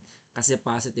 1. Kasi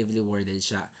positively worded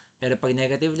siya. Pero pag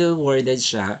negatively worded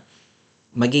siya,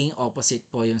 magiging opposite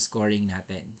po yung scoring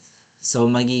natin. So,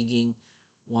 magiging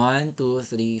 1, 2,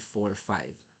 3, 4,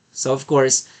 5. So, of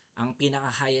course, ang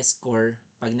pinaka-highest score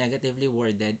pag negatively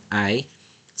worded ay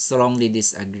strongly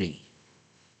disagree.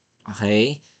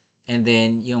 Okay? And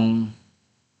then, yung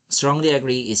strongly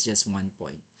agree is just 1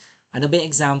 point. Ano ba yung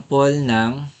example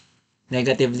ng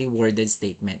negatively worded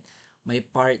statement. My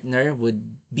partner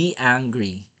would be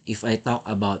angry if I talk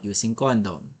about using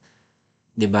condom.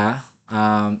 'Di ba?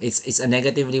 It's a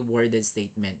negatively worded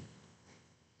statement.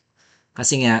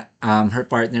 Kasi nga, her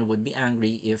partner would be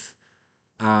angry if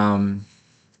um,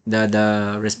 the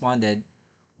respondent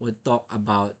would talk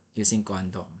about using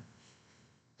condom.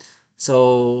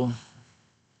 So,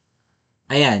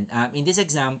 ayan, in this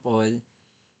example,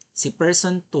 si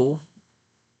person 2,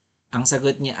 ang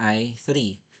sagot niya ay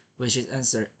 3, which is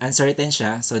uncertain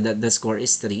siya, so that the score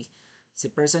is 3. Si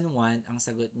person 1, ang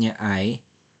sagot niya ay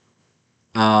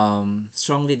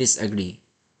strongly disagree.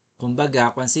 Kumbaga,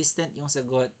 consistent yung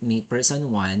sagot ni person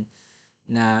 1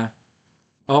 na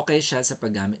okay siya sa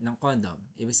paggamit ng condom.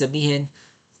 Ibig sabihin,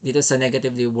 dito sa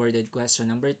negatively worded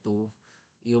question number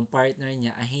 2, yung partner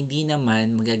niya ay hindi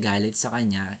naman magagalit sa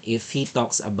kanya if he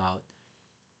talks about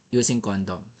using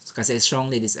condom. Kasi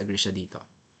strongly disagree siya dito.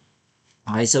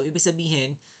 Okay, so ibig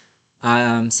sabihin,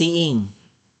 seeing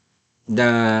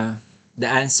the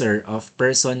answer of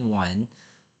person 1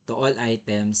 to all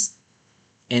items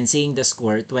and seeing the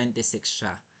score, 26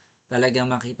 siya. Talagang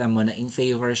makita mo na in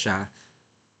favor siya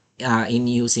in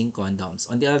using condoms.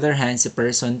 On the other hand, si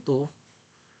person 2,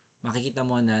 makikita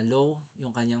mo na low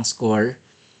yung kanyang score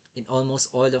in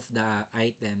almost all of the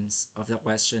items of the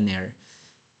questionnaire.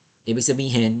 Ibig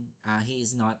sabihin, he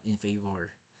is not in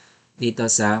favor dito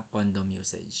sa condom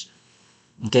usage.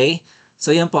 Okay?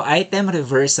 So yan po, item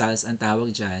reversals ang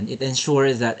tawag dyan. It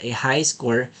ensures that a high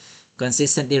score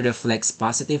consistently reflects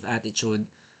positive attitudes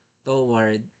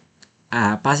toward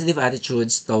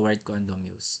condom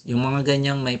use. Yung mga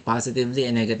ganyang may positively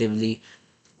and negatively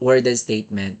worded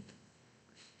statement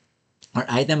or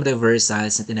item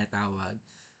reversals na tinatawag,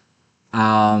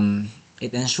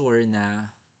 it ensure na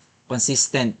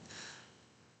consistent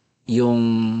yung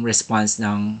response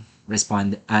ng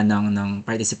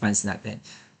participants natin.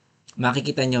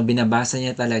 Makikita nyo, binabasa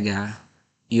niya talaga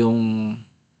yung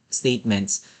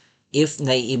statements if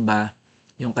naiiba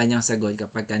yung kanyang sagot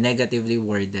kapag negatively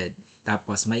worded.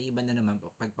 Tapos, may iba na naman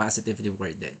pag positively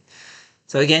worded.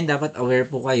 So again, dapat aware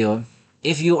po kayo.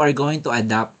 If you are going to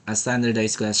adopt a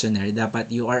standardized questionnaire,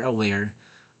 dapat you are aware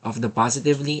of the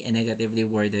positively and negatively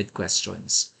worded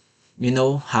questions. You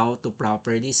know how to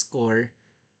properly score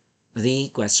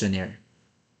the questionnaire.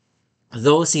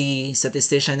 Though si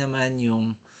statistician naman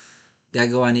yung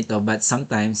gagawa nito, but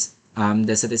sometimes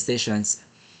the statisticians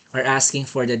are asking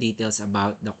for the details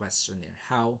about the questionnaire,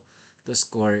 how to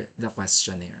score the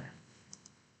questionnaire.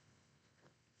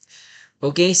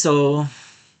 Okay, so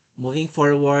moving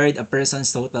forward, a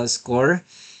person's total score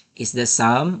is the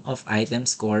sum of item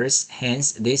scores.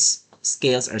 Hence, these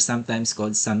scales are sometimes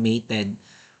called summated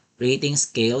rating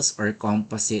scales or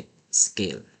composite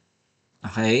scale.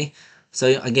 Okay? So,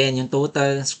 again, yung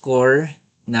total score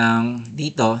ng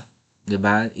dito, 'di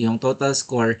ba? Yung total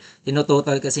score,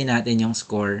 tino-total kasi natin yung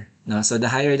score, no? So,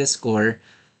 the higher the score,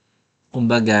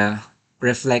 kumbaga,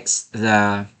 reflects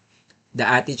the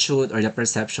attitude or the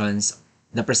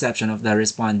perception of the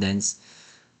respondents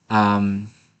on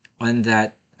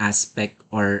that aspect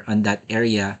or on that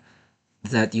area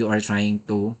that you are trying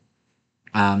to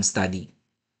study.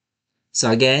 So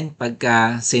again,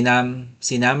 pagka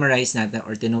sinummarize natin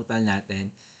or tinotal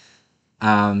natin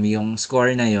yung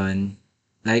score na yon,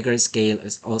 Likert scale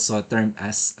is also termed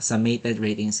as summated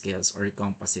rating scales or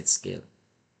composite scale.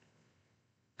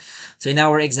 So in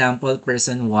our example,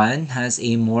 person 1 has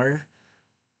a more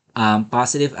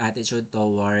positive attitude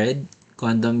toward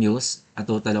condom use, a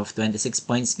total of 26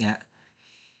 points nga,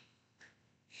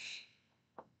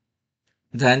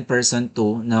 than person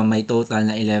 2 na may total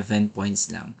na 11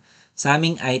 points lang. Sa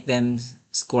aming item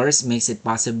scores makes it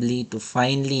possibly to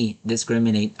finely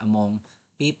discriminate among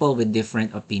people with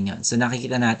different opinions. So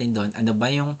nakikita natin doon, ano ba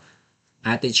yung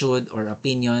attitude or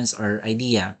opinions or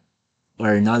idea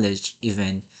or knowledge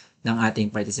even ng ating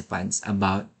participants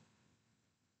about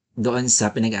doon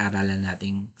sa pinag-aaralan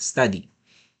nating study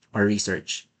or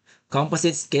research.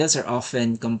 Composite scales are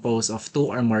often composed of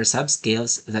 2 or more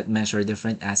subscales that measure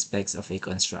different aspects of a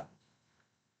construct.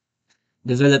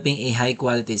 Developing a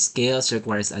high-quality scales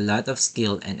requires a lot of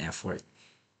skill and effort.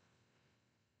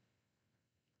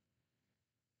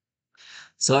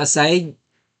 So aside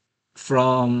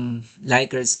from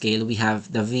Likert scale, we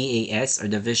have the VAS or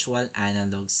the Visual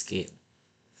Analog Scale.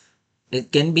 It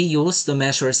can be used to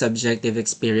measure subjective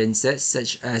experiences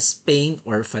such as pain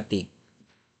or fatigue.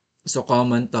 So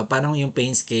common to, parang yung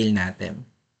pain scale natin.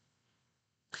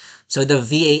 So the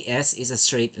VAS is a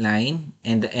straight line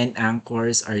and the end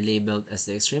anchors are labeled as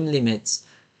the extreme limits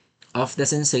of the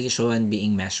sensation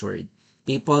being measured.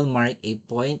 People mark a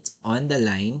point on the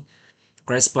line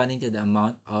corresponding to the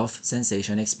amount of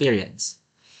sensation experience.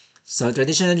 So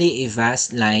traditionally, a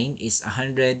vast line is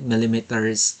 100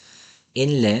 millimeters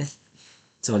in length,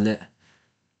 so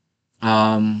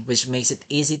which makes it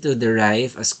easy to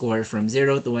derive a score from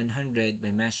 0 to 100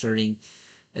 by measuring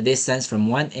the distance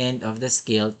from one end of the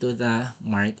scale to the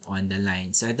mark on the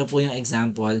line. So ito po yung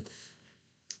example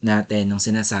natin nung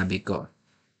sinasabi ko.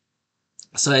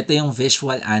 So ito yung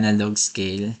visual analog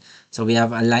scale. So we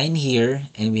have a line here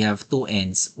and we have two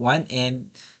ends. One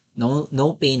end,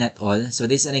 no pain at all.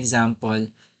 So this is an example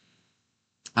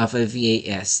of a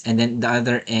VAS. And then the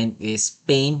other end is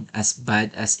pain as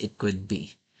bad as it could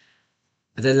be.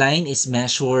 The line is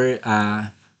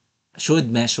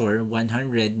should measure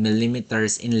 100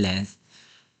 millimeters in length,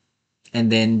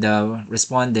 and then the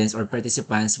respondents or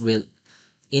participants will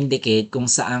indicate kung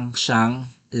saan siyang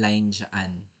line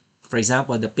dyan. For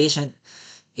example, the patient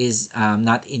is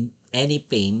not in any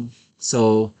pain,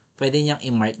 so pwede niyang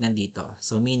i-mark nandito.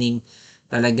 So meaning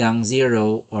talagang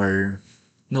zero or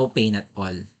no pain at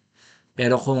all.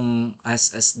 Pero kung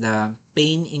as the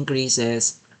pain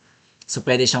increases, so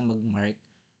pwede siyang mag-mark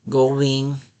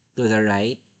going to the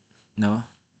right, no?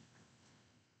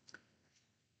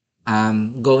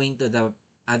 Going to the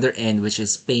other end, which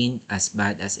is pain as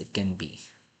bad as it can be.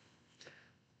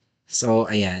 So,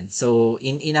 ayan. So,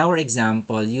 in our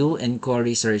example, you and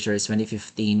co-researchers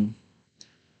 2015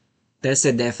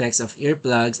 tested the effects of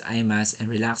earplugs, eye masks, and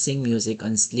relaxing music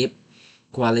on sleep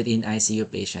quality in ICU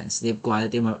patients. Sleep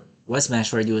quality was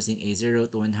measured using a 0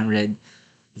 to 100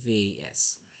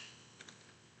 VAS.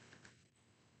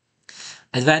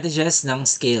 Advantages ng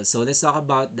scale. So, let's talk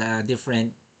about the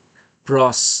different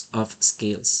pros of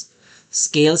scales.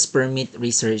 Scales permit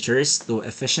researchers to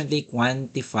efficiently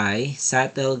quantify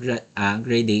subtle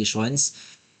gradations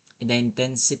in the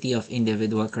intensity of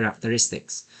individual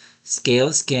characteristics.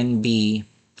 Scales can be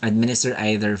administered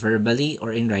either verbally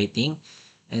or in writing,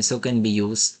 and so can be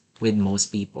used with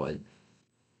most people.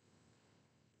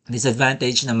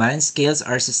 Disadvantage naman, scales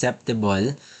are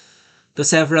susceptible to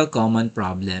several common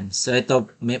problems. So ito,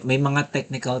 may mga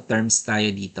technical terms tayo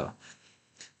dito.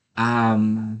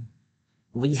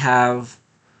 We have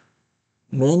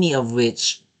many of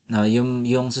which, no, yung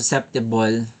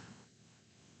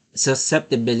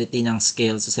susceptibility ng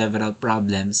scale to several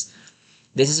problems,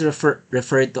 this is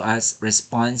referred to as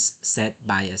response set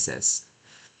biases.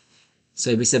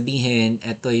 So, ibig sabihin,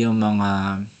 ito yung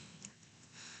mga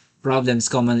problems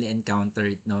commonly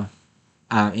encountered, no,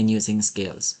 in using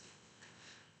scales.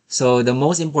 So, the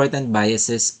most important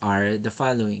biases are the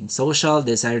following. Social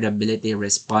desirability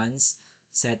response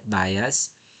set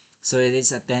bias. So, it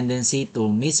is a tendency to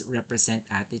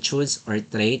misrepresent attitudes or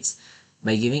traits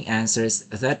by giving answers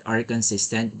that are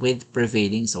consistent with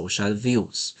prevailing social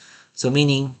views. So,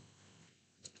 meaning,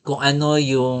 kung ano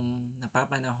yung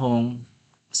napapanahong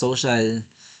social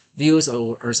views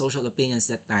or social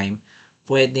opinions that time,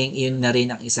 pwedeng yun na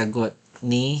rin ang isagot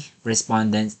ni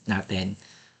respondent natin.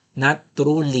 Not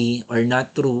truly or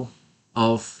not true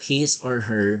of his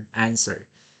or her answer.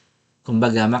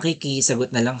 Kumbaga,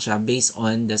 makikisagot na lang siya based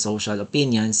on the social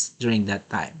opinions during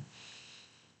that time.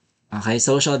 Okay,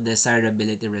 social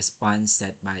desirability response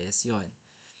set bias yon.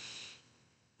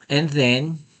 And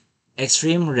then,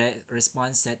 extreme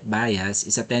response set bias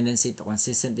is a tendency to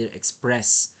consistently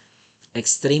express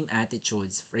extreme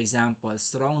attitudes. For example,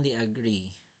 strongly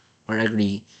agree,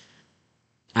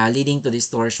 leading to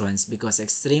distortions because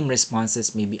extreme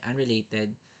responses may be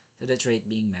unrelated to the trait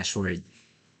being measured.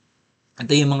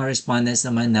 Ito yung mga respondents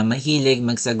naman na mahilig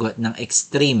magsagot ng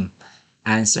extreme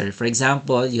answer. For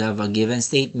example, you have a given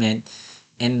statement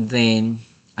and then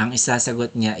ang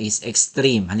isasagot niya is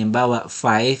extreme. Halimbawa,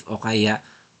 5 o kaya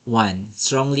 1.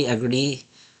 Strongly agree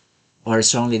or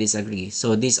strongly disagree.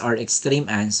 So, these are extreme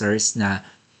answers na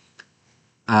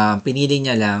pinili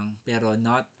niya lang pero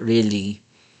not really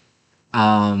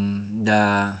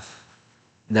the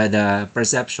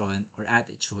perception or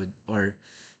attitude or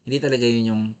hindi talaga yun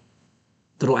yung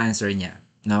true answer niya.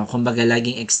 No? Kumbaga,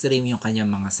 laging extreme yung kanyang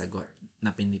mga sagot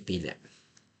na pinipili.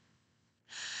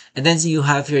 And then you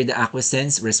have here the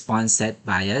acquiescence response set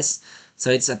bias.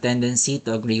 So it's a tendency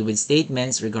to agree with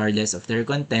statements regardless of their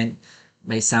content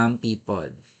by some people.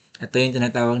 Ito yung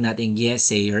tinatawag nating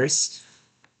yes-sayers.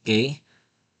 Okay?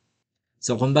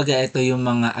 So kumbaga, ito yung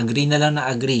mga agree na lang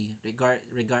na agree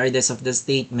regardless of the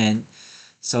statement.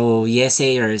 So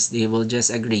yes-sayers, they will just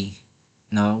agree.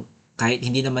 No? Kahit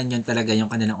hindi naman yun talaga yung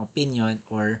kanilang opinion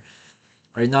or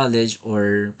knowledge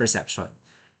or perception.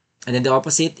 And then the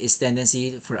opposite is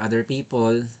tendency for other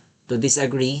people to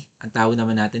disagree. Ang tawag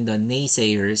naman natin doon,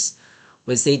 naysayers,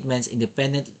 with statements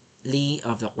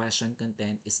of the question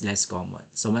content is less common.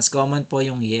 So, mas common po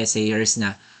yung yesayers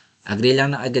na agree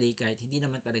lang na agree kahit hindi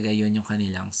naman talaga yun yung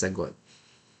kanilang sagot.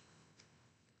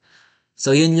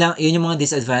 So, yun yung mga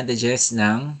disadvantages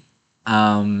ng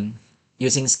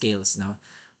using scales, no?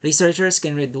 Researchers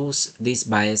can reduce these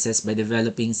biases by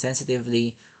developing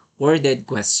sensitively worded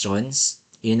questions.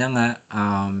 Yun na nga,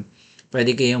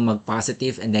 pwede kayong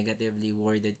mag-positive and negatively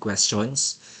worded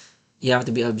questions. You have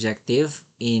to be objective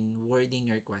in wording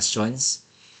your questions,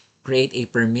 create a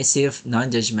permissive,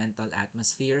 non-judgmental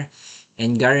atmosphere,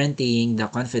 and guaranteeing the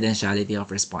confidentiality of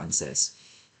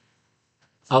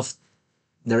of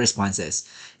the responses.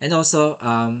 And also,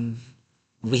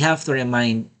 we have to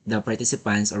remind the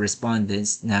participants or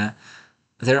respondents na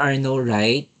there are no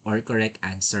right or correct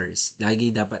answers.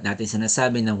 Lagi dapat natin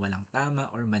sinasabi na walang tama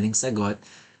or maling sagot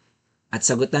at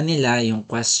sagutan nila yung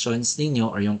questions ninyo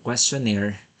or yung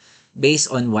questionnaire based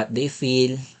on what they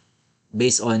feel,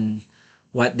 based on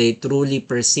what they truly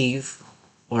perceive,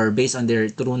 or based on their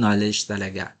true knowledge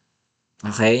talaga.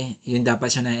 Okay? Yun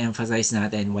dapat siya na-emphasize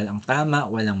natin. Walang tama,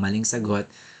 walang maling sagot.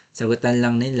 Sagutan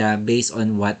lang nila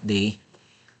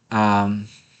um,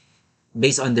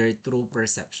 based on their true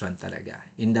perception talaga.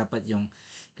 Yun dapat yung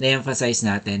na-emphasize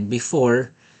natin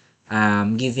before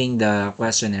giving the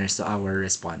questionnaires to our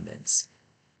respondents.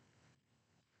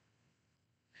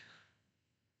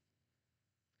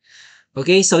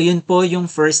 Okay, so yun po yung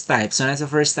first type. So nasa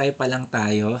first type pa lang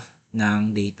tayo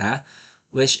ng data,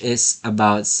 which is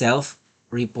about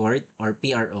self-report or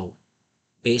PRO,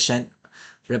 patient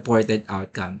reported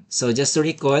outcome. So just to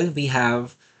recall, we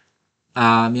have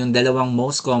yung dalawang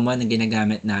most common na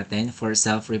ginagamit natin for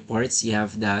self-reports. You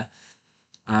have the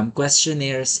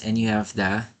questionnaires and you have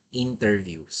the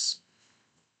interviews.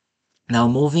 Now,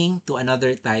 moving to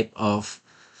another type of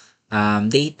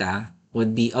data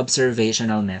would be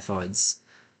observational methods.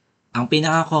 Ang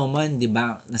pinaka-common, di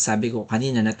ba, nasabi ko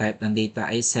kanina na type ng data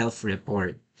ay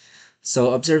self-report.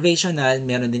 So, observational,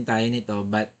 meron din tayo nito,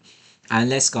 but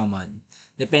less common.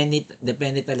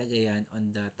 Depende talaga yan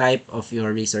on the type of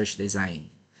your research design.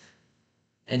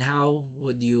 And how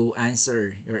would you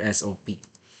answer your SOP?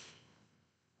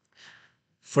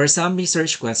 For some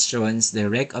research questions,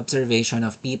 direct observation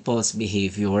of people's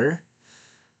behavior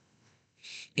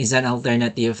is an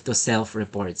alternative to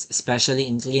self-reports, especially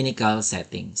in clinical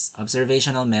settings.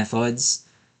 Observational methods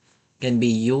can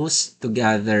be used to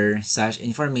gather such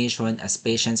information as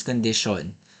patient's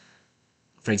condition.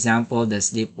 For example, the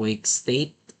sleep-wake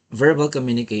state, verbal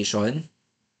communication,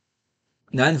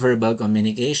 non-verbal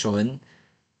communication,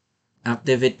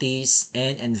 activities,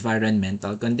 and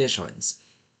environmental conditions.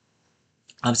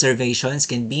 Observations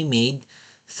can be made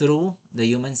through the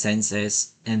human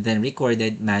senses and then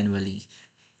recorded manually,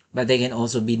 but they can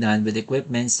also be done with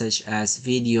equipment such as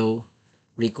video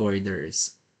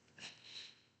recorders.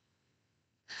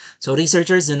 So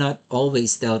researchers do not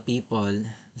always tell people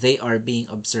they are being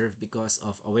observed because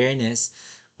of awareness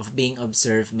of being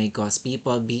observed may cause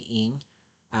people to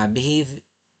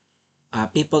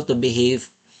behave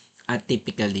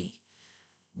atypically.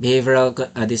 Behavioral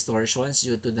distortions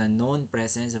due to the known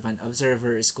presence of an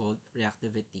observer is called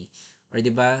reactivity. Or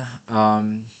di ba,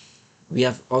 we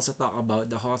have also talked about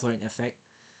the Hawthorne effect.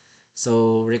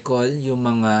 So recall yung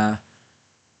mga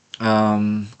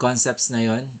concepts na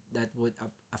yon that would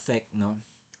affect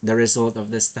the result of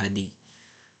the study.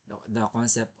 The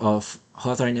concept of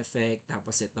Hawthorne effect,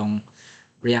 tapos itong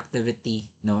reactivity,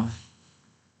 no?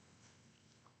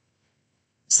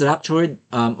 Structured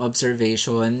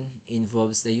observation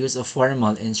involves the use of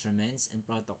formal instruments and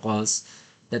protocols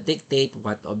that dictate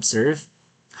what to observe,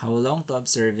 how long to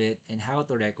observe it, and how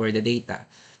to record the data.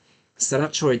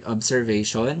 Structured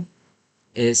observation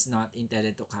is not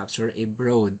intended to capture a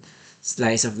broad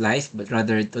slice of life, but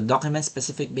rather to document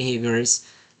specific behaviors,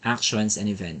 actions, and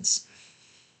events.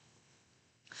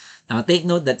 Now, take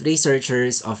note that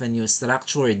researchers often use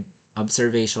structured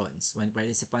observations when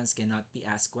participants cannot be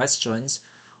asked questions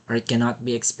or cannot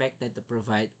be expected to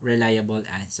provide reliable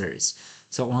answers.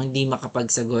 So, kung hindi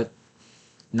makapagsagot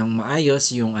ng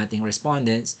maayos yung ating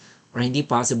respondents or hindi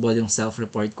possible yung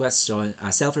self-report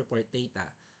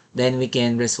data, then we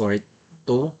can resort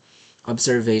to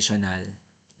observational,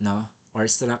 or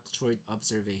structured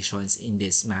observations in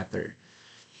this matter.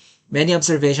 Many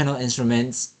observational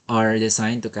instruments are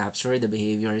designed to capture the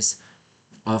behaviors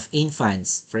of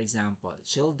infants, for example,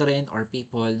 children or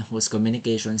people whose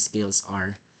communication skills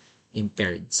are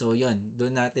impaired. So, yun,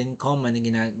 doon natin common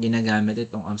na ginagamit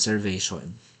itong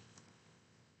observation.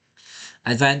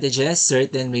 Advantages: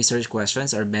 certain research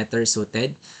questions are better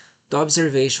suited to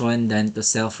observation than to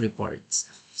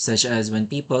self-reports, such as when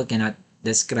people cannot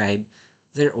describe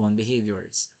their own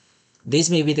behaviors. This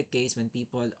may be the case when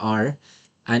people are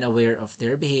unaware of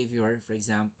their behavior, for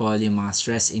example, yung mga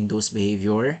stress-induced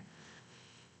behavior,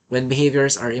 when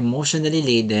behaviors are emotionally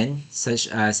laden, such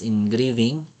as in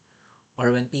grieving,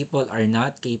 or when people are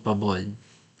not capable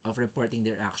of reporting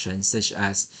their actions, such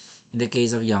as in the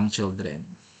case of young children.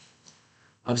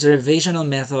 Observational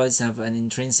methods have an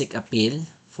intrinsic appeal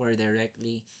for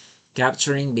directly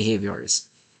capturing behaviors.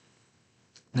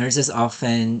 Nurses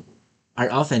often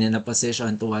in a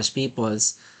position to watch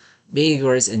people's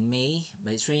behaviors and may,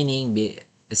 by training, be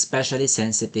especially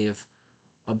sensitive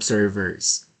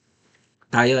observers.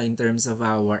 Tayo in terms of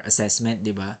our assessment,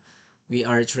 di ba? We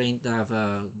are trained to have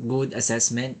a good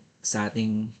assessment sa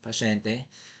ating pasyente.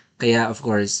 Kaya of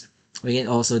course, we can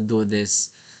also do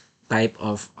this type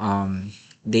of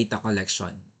data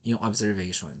collection, yung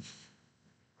observation.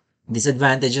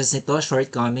 Disadvantages nito,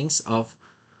 shortcomings of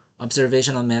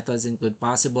observational methods include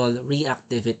possible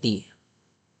reactivity.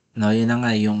 No, yun na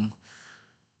nga yung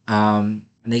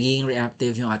naging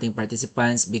reactive yung ating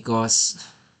participants because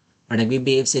or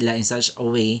nagbe-behave sila in such a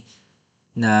way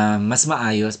na mas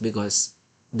maayos because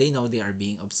they know they are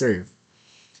being observed.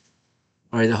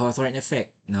 Or the Hawthorne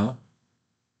effect, no?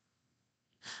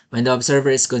 When the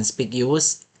observer is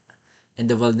conspicuous and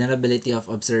the vulnerability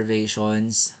of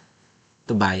observations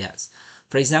to bias.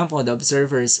 For example, the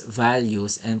observer's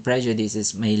values and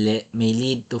prejudices may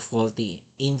lead to faulty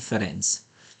inference.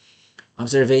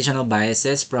 Observational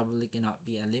biases probably cannot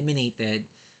be eliminated,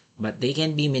 but they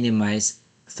can be minimized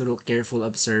through careful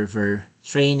observer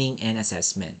training and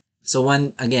assessment. So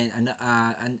one again,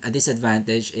 a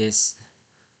disadvantage is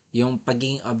yung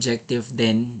pagiging objective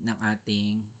din ng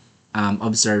ating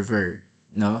observer,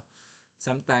 no?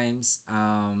 Sometimes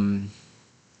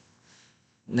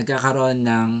nagkakaroon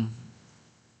ng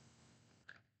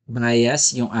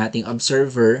bias yung ating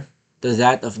observer to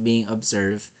that of being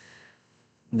observed,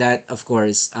 that of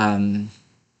course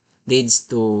leads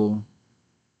to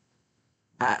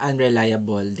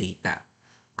unreliable data.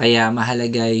 Kaya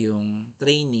mahalaga yung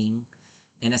training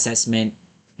and assessment,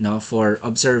 no, for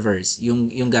observers, yung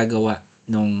gagawa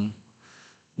nung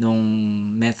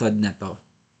method na to.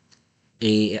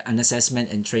 An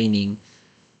assessment and training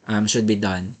should be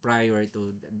done prior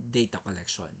to data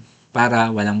collection para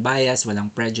walang bias,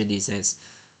 walang prejudices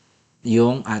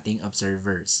yung ating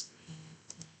observers.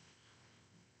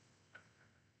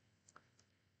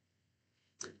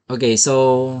 Okay,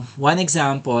 so one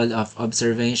example of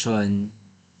observation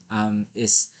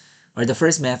is, or the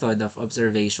first method of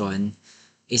observation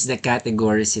is the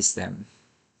category system.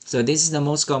 So this is the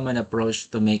most common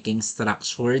approach to making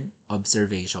structured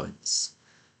observations.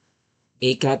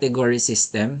 A category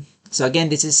system. So again,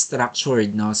 this is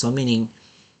structured, no? So meaning,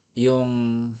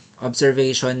 yung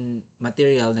observation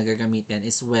material na gagamitin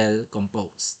is well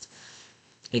composed.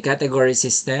 A category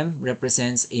system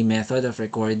represents a method of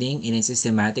recording in a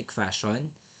systematic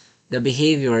fashion the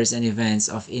behaviors and events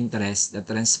of interest that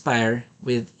transpire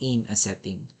within a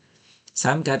setting.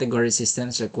 Some category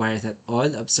systems require that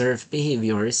all observed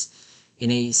behaviors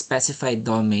in a specified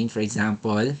domain, for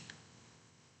example,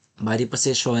 body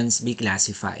positions, be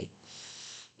classified.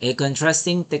 A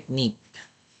contrasting technique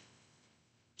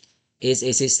is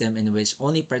a system in which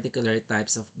only particular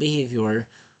types of behavior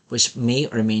which may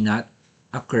or may not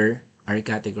occur are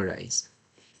categorized.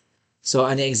 So,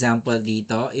 an example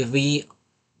dito, if we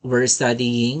were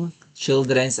studying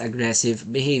children's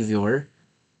aggressive behavior,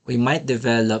 we might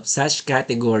develop such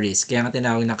categories. Kaya nga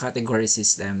tinawag na category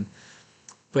system.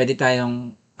 Pwede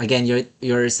tayong, again,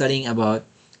 you're studying about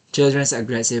children's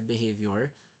aggressive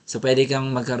behavior. So, pwede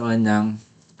kang magkaroon ng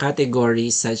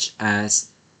categories such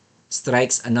as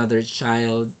strikes another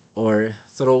child or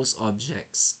throws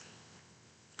objects.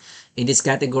 In this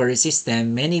category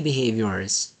system, many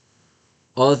behaviors,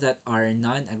 all that are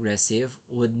non-aggressive,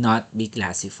 would not be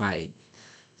classified.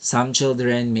 Some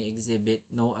children may exhibit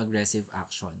no aggressive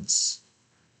actions.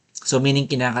 So meaning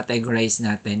kinakategorize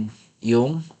natin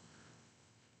yung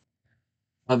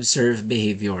observed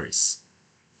behaviors.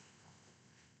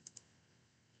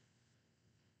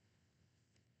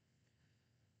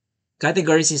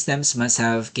 Category systems must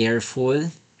have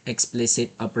careful, explicit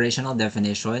operational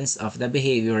definitions of the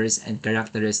behaviors and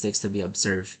characteristics to be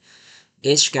observed.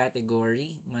 Each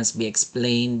category must be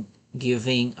explained,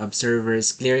 giving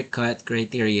observers clear-cut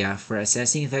criteria for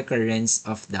assessing the occurrence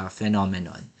of the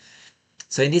phenomenon.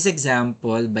 So in this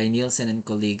example by Nielsen and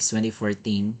colleagues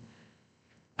 2014,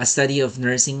 a study of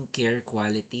nursing care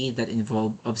quality that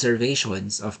involved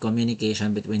observations of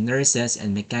communication between nurses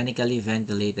and mechanically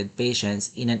ventilated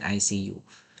patients in an ICU.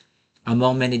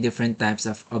 Among many different types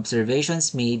of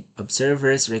observations made,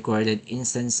 observers recorded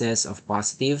instances of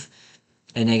positive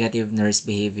and negative nurse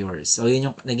behaviors. So,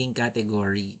 yun yung naging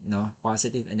category, no?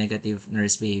 Positive and negative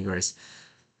nurse behaviors.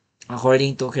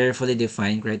 According to carefully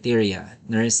defined criteria,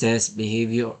 nurse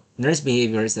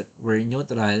behaviors that were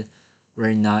neutral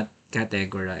were not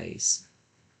categorized.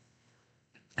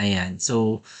 Ayan.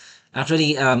 So,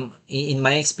 actually, in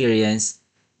my experience,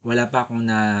 wala pa akong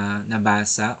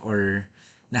nabasa or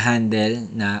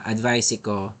na-handle na advice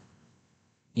ko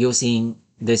using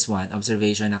this one,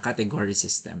 observation na category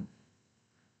system.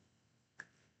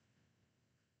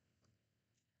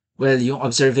 Well, yung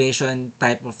observation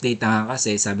type of data nga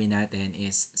kasi, sabi natin,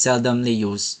 is seldomly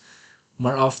used.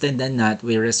 More often than not,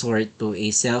 we resort to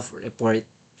a self-report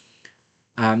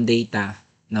data,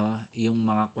 no? Yung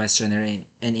mga questionnaire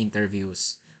and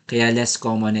interviews. Kaya less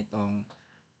common itong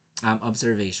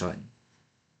observation.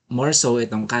 More so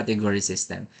itong category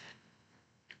system.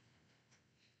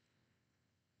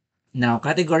 Now,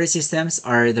 category systems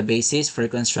are the basis for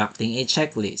constructing a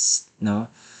checklist, no?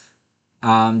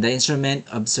 The instrument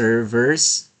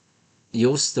observers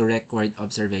use to record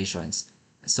observations.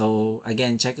 So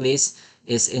again, checklist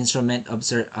is the instrument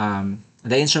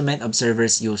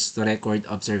observers use to record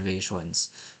observations.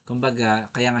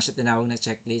 Kumbaga, kaya nga siya tinawag na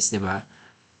checklist, di ba?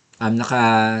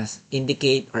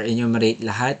 Naka-indicate or enumerate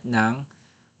lahat ng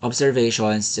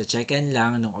observations, so check-in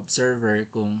lang ng observer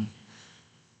kung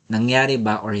nangyari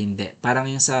ba or hindi. Parang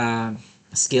yung sa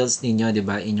skills ninyo, di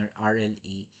ba, in your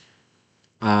RLE,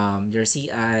 your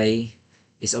CI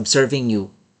is observing you,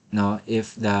 no?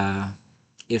 If the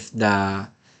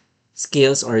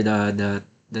skills or the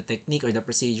technique or the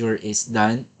procedure is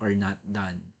done or not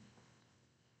done.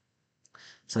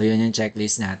 So, yun yung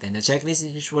checklist natin. The checklist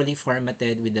is usually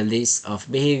formatted with a list of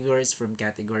behaviors from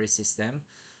category system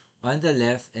on the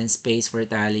left and space for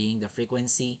tallying the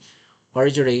frequency or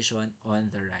duration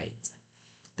on the right.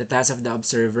 The task of the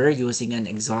observer using an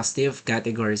exhaustive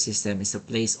category system is to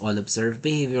place all observed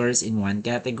behaviors in one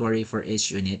category for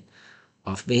each unit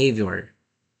of behavior.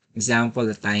 Example,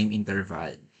 the time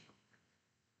interval.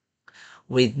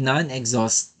 With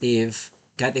non-exhaustive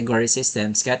category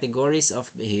systems, categories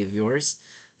of behaviors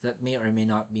that may or may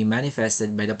not be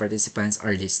manifested by the participants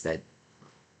are listed.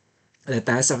 The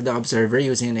task of the observer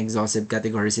using an exhaustive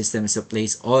category system is to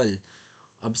place all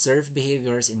observed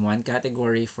behaviors in one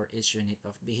category for each unit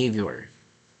of behavior.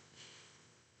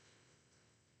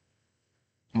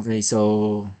 Okay,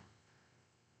 so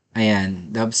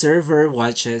ayan, the observer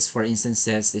watches for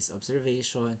instances this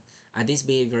observation, these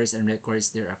behaviors and records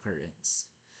their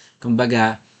occurrence.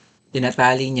 Kumbaga,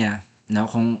 tinatali niya no,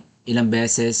 kung ilang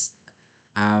beses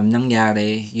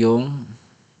nangyari yung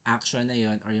action na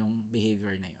yon or yung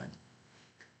behavior na yon.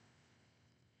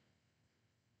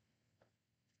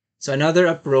 So another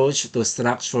approach to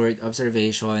structured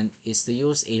observation is to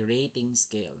use a rating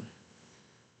scale.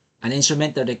 An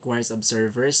instrument that requires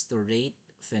observers to rate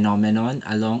phenomenon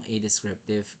along a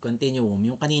descriptive continuum.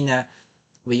 Yung kanina,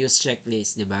 we use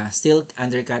checklist, di ba? Still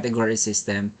under category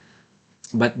system,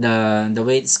 but the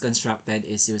way it's constructed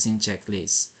is using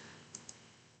checklist.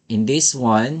 In this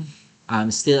one,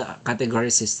 still a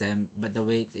category system, but the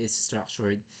way it is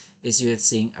structured is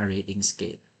using a rating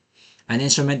scale. An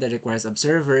instrument that requires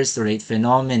observers to rate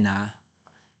phenomena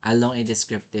along a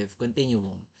descriptive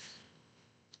continuum.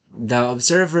 The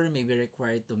observer may be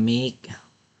required to make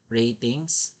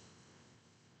ratings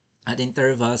at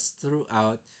intervals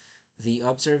throughout the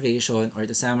observation or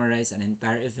to summarize an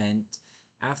entire event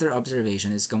after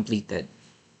observation is completed.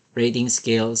 Rating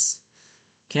scales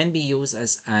can be used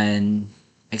as an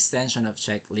extension of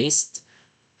checklist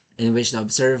in which the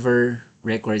observer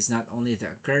records not only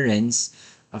the occurrence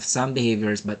of some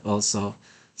behaviors but also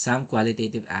some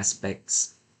qualitative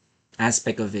aspect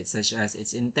of it, such as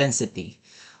its intensity.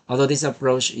 Although this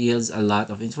approach yields a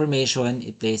lot of information,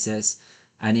 it places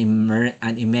an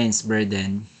immense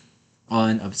burden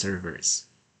on observers.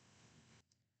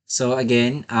 So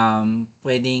again,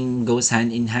 pwedeng goes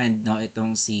hand in hand no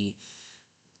itong si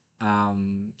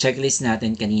checklist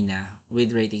natin kanina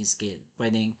with rating scale.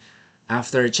 Pwedeng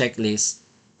after checklist,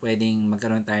 pwedeng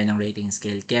magkaroon tayo ng rating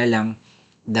scale. Kaya lang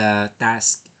the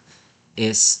task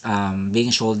is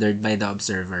being shouldered by the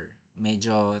observer.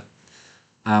 Medyo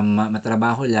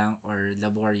matrabaho lang or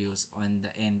laborious on the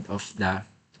end of the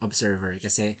observer.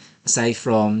 Kasi aside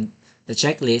from the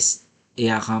checklist,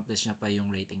 i-accomplish niya pa yung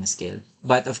rating scale.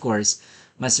 But of course,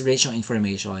 mas rich yung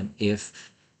information if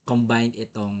combined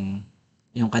itong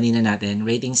yung kanina natin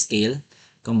rating scale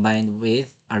combined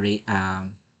with a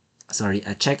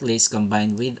checklist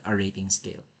combined with a rating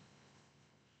scale.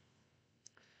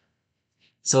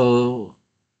 So,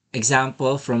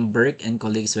 example from Burke and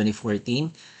colleagues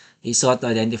 2014, he sought to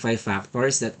identify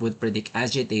factors that would predict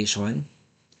agitation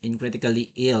in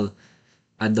critically ill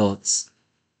adults.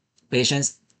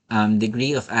 Patients'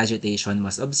 degree of agitation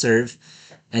was observed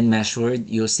and measured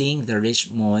using the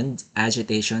Richmond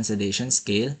Agitation Sedation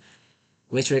Scale,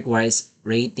 which requires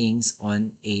ratings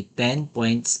on a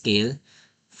 10-point scale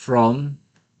from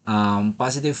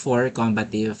 +4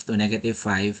 combative to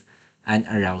 -5 and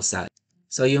arousal.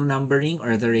 So yung numbering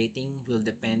or the rating will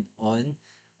depend on,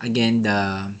 again,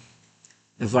 the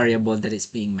variable that is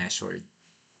being measured.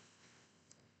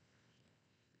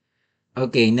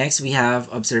 Okay, next we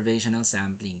have observational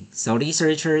sampling. So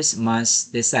researchers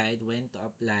must decide when to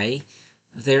apply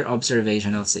their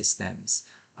observational systems.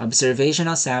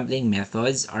 Observational sampling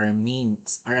methods are a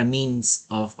means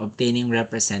of obtaining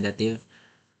representative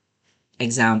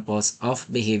examples of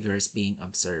behaviors being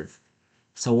observed.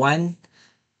 So one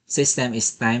system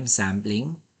is time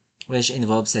sampling, which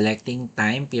involves selecting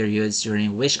time periods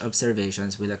during which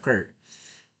observations will occur.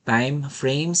 Time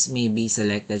frames may be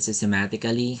selected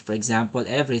systematically, for example,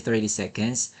 every 30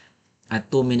 seconds, at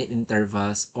 2-minute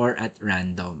intervals, or at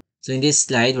random. So in this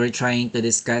slide, we're trying to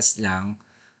discuss lang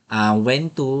when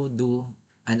to do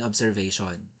an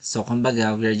observation. So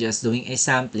kumbaga, we're just doing a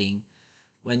sampling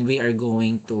when we are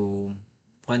going to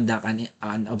conduct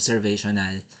an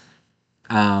observational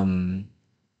um,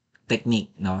 technique,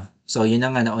 no? So yun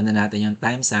na nga, nauna natin yung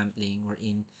time sampling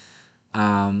wherein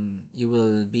you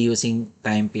will be using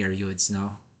time periods,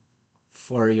 no,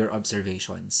 for your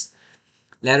observations.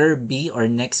 Letter B or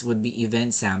next would be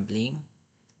event sampling.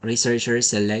 Researchers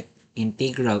select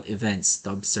integral events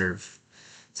to observe.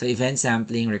 So event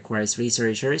sampling requires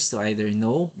researchers to either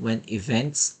know when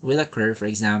events will occur, for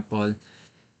example,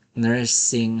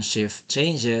 nursing shift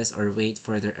changes, or wait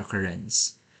for their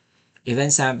occurrence.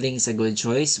 Event sampling is a good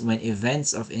choice when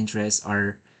events of interest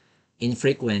are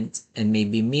infrequent and may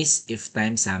be missed if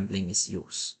time sampling is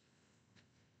used.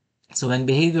 So when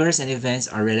behaviors and events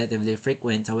are relatively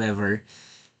frequent, however,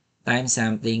 time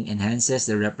sampling enhances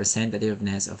the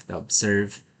representativeness of the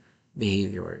observed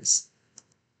behaviors.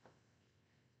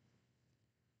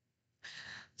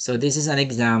 So this is an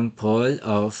example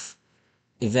of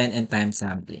event and time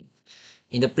sampling.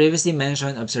 In the previously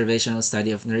mentioned observational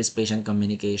study of nurse-patient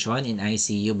communication in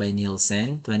ICU by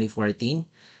Nielsen, 2014,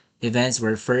 events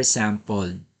were first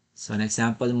sampled. So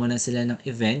nag-sample muna sila ng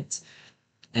event,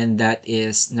 and that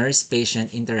is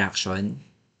nurse-patient interaction,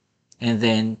 and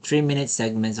then 3-minute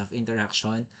segments of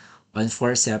interaction on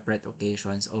 4 separate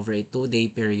occasions over a 2-day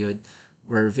period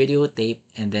were videotaped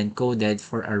and then coded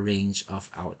for a range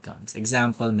of outcomes.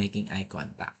 Example, making eye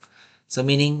contact. So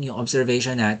meaning yung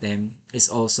observation natin is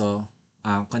also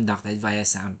conducted via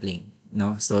sampling,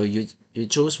 no? So you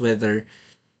choose whether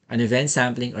an event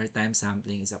sampling or time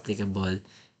sampling is applicable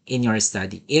in your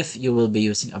study if you will be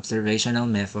using observational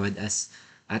method as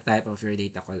a type of your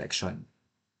data collection.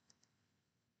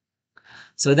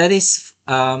 So that is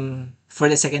for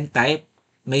the second type,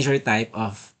 major type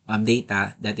of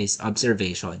data, that is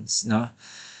observations, no?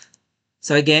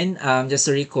 So again, just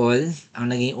to recall, ang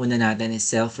naging una natin is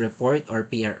self-report or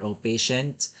PRO,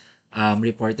 patient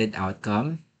reported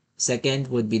outcome. Second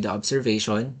would be the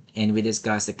observation, and we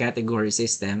discussed the category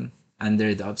system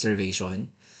under the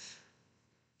observation.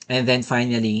 And then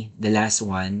finally, the last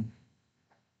one,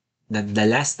 the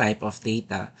last type of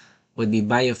data would be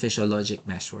biophysiologic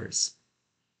measures.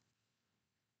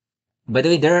 By the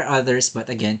way, there are others, but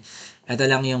again, ito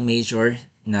lang yung major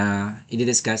na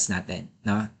i-discuss natin,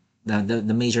 no? The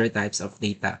major types of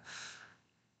data,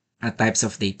 types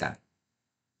of data.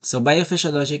 So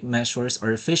biophysiologic measures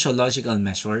or physiological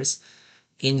measures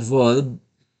involve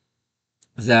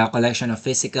the collection of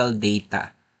physical data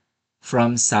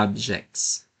from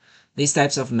subjects. These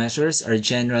types of measures are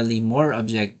generally more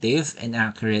objective and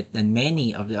accurate than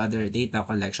many of the other data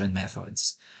collection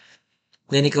methods.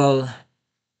 Clinical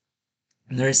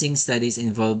nursing studies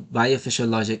involve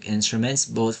biophysiologic instruments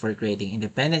both for creating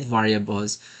independent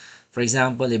variables, for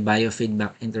example, a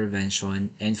biofeedback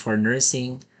intervention, and for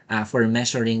for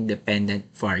measuring dependent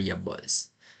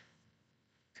variables.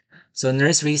 So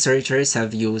nurse researchers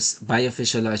have used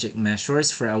biophysiologic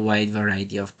measures for a wide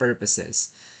variety of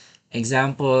purposes.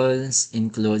 Examples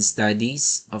include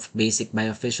studies of basic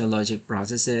biophysiologic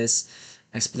processes,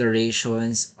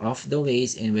 explorations of the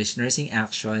ways in which nursing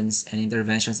actions and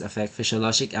interventions affect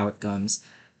physiologic outcomes,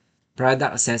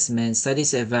 product assessment,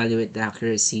 studies to evaluate the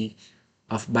accuracy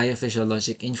of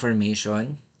biophysiologic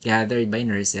information gathered by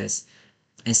nurses,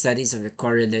 and studies of the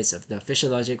correlates of the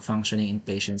physiologic functioning in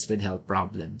patients with health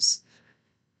problems.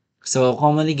 So,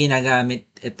 commonly ginagamit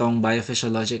itong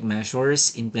biophysiologic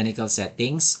measures in clinical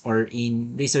settings or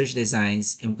in research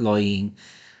designs employing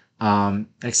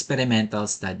experimental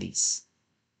studies.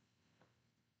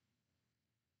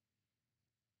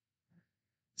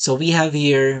 So we have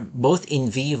here both in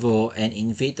vivo and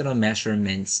in vitro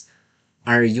measurements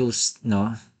are used,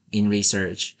 no, in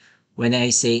research. When I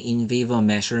say in vivo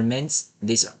measurements,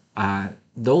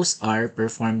 those are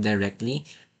performed directly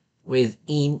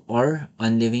within or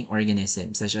on living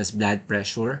organisms such as blood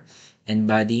pressure and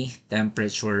body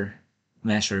temperature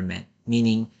measurement,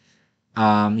 meaning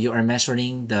you are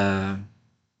measuring the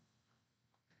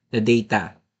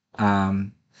data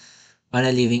um, on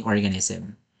a living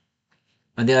organism.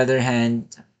 On the other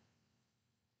hand,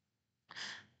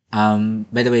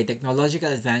 by the way, technological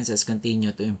advances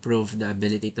continue to improve the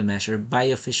ability to measure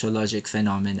biophysiologic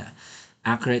phenomena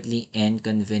accurately and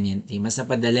conveniently. Mas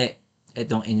napadali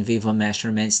itong in vivo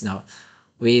measurements now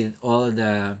with all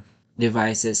the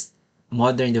devices,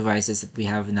 modern devices that we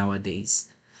have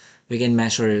nowadays. We can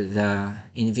measure the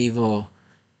in vivo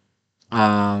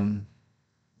um,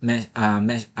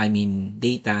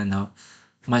 data, no,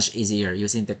 much easier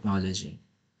using technology.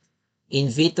 In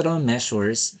vitro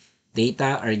measures,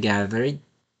 data are gathered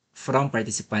from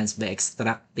participants by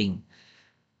extracting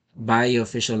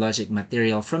biophysiologic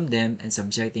material from them and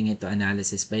subjecting it to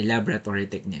analysis by laboratory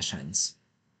technicians.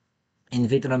 In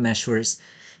vitro measures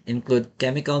include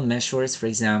chemical measures, for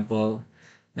example,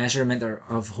 measurement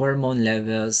of hormone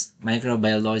levels,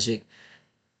 microbiologic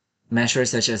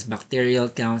measures such as bacterial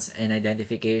counts and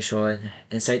identification,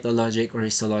 and cytologic or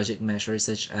histologic measures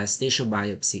such as tissue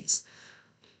biopsies.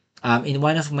 In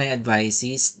one of my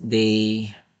advices,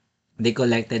 they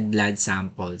collected blood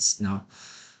samples, no,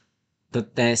 to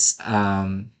test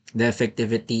the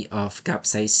effectivity of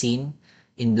capsaicin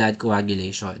in blood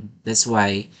coagulation. That's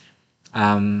why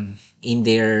in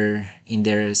their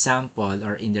sample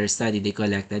or in their study, they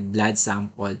collected blood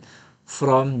sample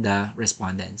from the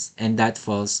respondents, and that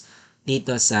falls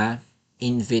dito sa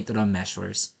in vitro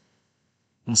measures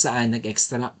kung saan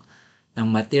nag-extract ng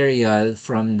material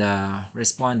from the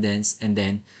respondents and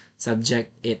then subject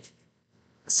it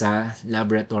sa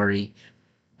laboratory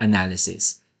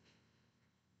analysis.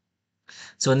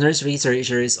 So nurse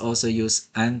researchers also use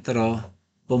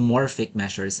anthropomorphic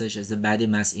measures such as the body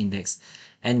mass index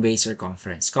and waist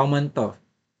circumference. Common to,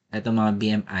 ito mga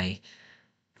BMI,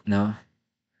 no?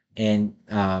 And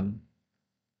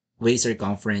waist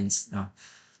circumference, no?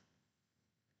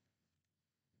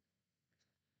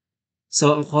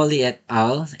 So Okoli et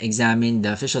al. Examined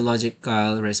the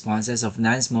physiological responses of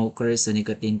non-smokers to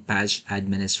nicotine patch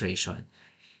administration.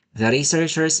 The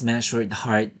researchers measured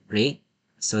heart rate,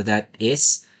 so a that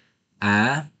is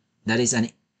an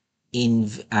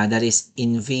that is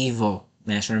in vivo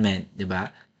measurement, di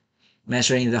ba?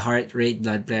 Measuring the heart rate,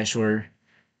 blood pressure,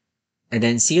 and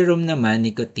then serum naman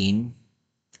nicotine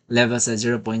levels at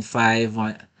 0.5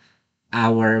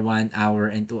 hour, 1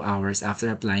 hour, and 2 hours after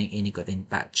applying a nicotine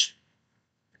patch.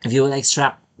 If you will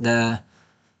extract the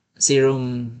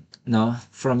serum, no,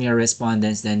 from your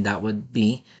respondents, then that would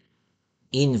be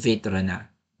in vitro na,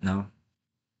 no?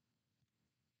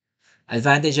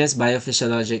 Advantages: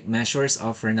 biophysiologic measures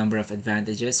offer a number of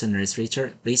advantages to nurse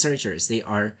researchers. They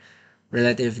are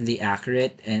relatively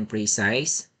accurate and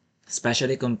precise,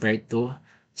 especially compared to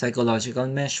psychological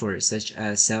measures such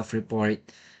as self-report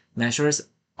measures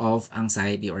of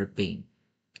anxiety or pain.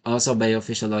 Also,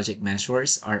 biophysiologic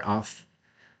measures are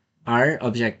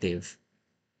objective.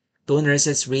 Two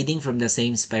nurses reading from the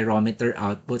same spirometer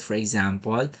output, for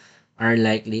example, are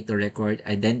likely to record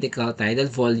identical tidal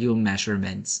volume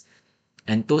measurements,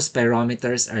 and two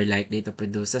spirometers are likely to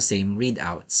produce the same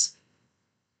readouts.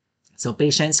 So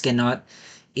patients cannot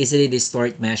easily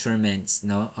distort measurements,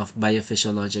 no, of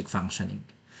biophysiologic functioning.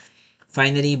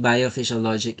 Finally,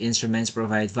 biophysiologic instruments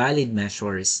provide valid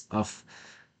measures of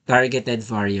targeted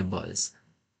variables.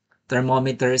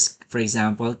 Thermometers, for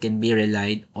example, can be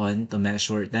relied on to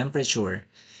measure temperature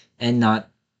and not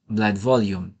blood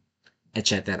volume,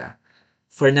 etc.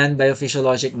 For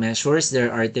non-biophysiologic measures,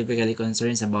 there are typically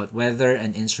concerns about whether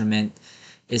an instrument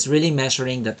is really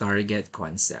measuring the target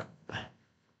concept.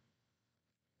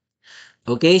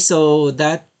 Okay, so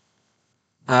those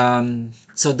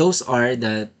are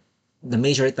the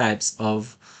major types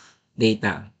of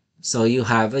data. So you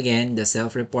have again the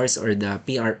self-reports or the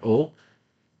PRO,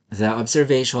 the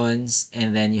observations,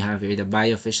 and then you have here the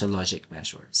biophysiologic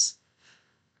measures.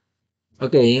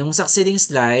 Okay, yung succeeding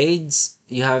slides,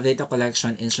 you have data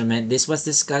collection instrument. This was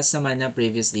discussed naman na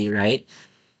previously, right?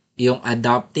 Yung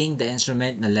adopting the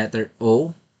instrument na letter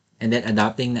O and then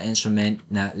adopting the instrument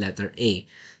na letter A.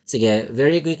 Sige,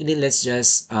 very quickly, let's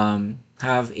just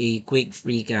have a quick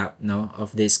recap, no,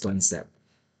 of this concept.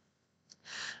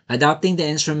 Adopting the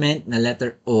instrument na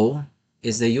letter O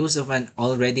is the use of an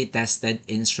already tested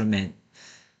instrument.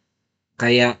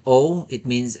 Kaya O, it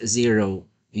means zero.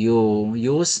 You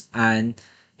use an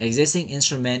existing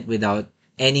instrument without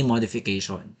any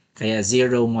modification. Kaya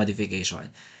zero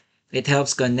modification. It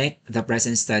helps connect the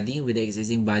present study with the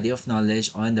existing body of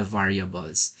knowledge on the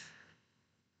variables.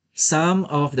 Some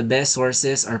of the best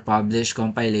sources are published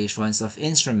compilations of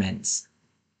instruments.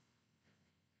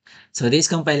 So these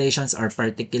compilations are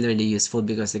particularly useful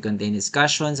because they contain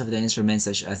discussions of the instruments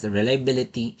such as the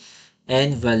reliability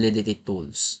and validity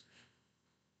tools.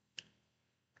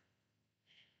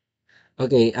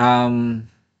 Okay,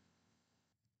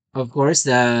 of course,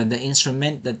 the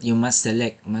instrument that you must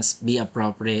select must be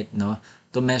appropriate, no,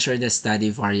 to measure the study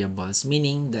variables,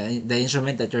 meaning the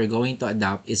instrument that you're going to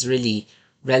adopt is really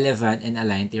relevant and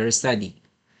aligned to your study.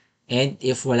 And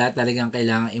if wala talagang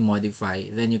kailangan i-modify,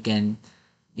 then you can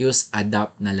use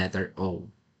adopt na letter O.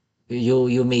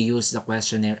 You may use the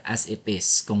questionnaire as it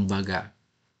is, kumbaga.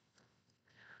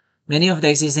 Many of the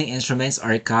existing instruments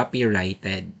are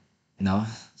copyrighted, no?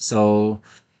 So,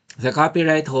 the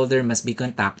copyright holder must be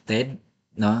contacted,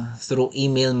 no, through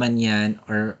email man yan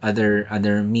or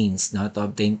other means, no, to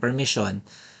obtain permission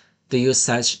to use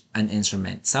such an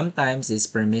instrument. Sometimes this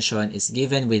permission is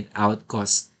given without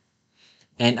cost,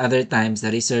 and other times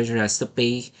the researcher has to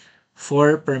pay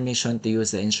for permission to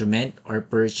use the instrument or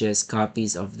purchase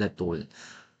copies of the tool.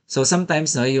 So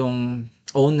sometimes, no, yung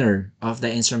owner of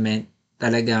the instrument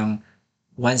talagang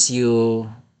once you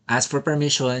ask for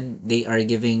permission, they are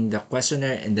giving the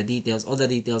questionnaire and the details, all the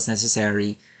details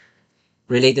necessary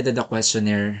related to the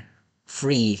questionnaire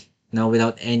free, no,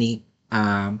 without any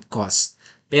cost.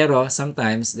 Pero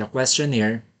sometimes the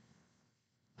questionnaire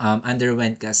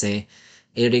underwent kasi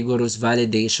a rigorous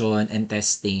validation and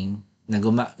testing na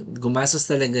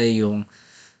gumastos talaga yung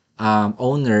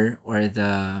owner or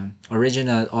the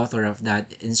original author of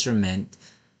that instrument.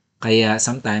 Kaya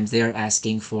sometimes they are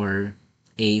asking for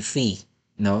a fee,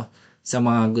 no? Sa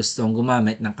mga gustong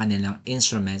gumamit ng kanilang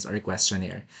instruments or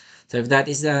questionnaire. So if that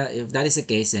is the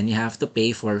case, then you have to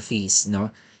pay for fees,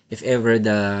 no? If ever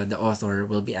the author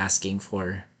will be asking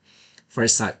for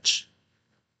such.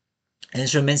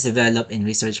 Instruments developed in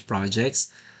research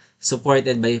projects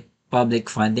supported by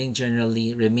public funding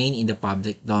generally remain in the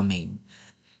public domain.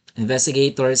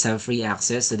 Investigators have free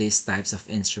access to these types of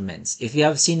instruments. If you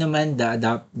have seen naman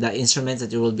the instruments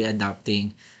that you will be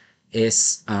adopting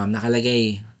is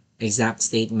nakalagay exact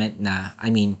statement na, I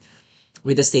mean,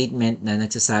 with a statement na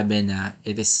nagsasabi na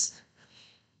it is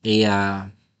a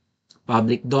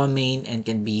public domain and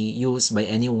can be used by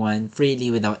anyone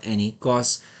freely without any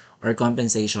cost or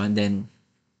compensation, then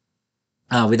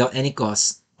without any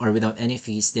cost or without any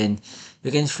fees, then you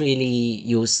can freely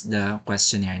use the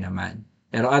questionnaire naman.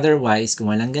 Pero otherwise, kung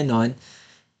walang ganon,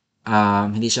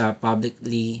 hindi siya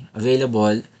publicly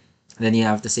available, then you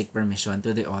have to seek permission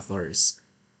to the authors.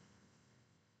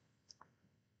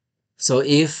 So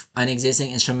if an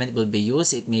existing instrument will be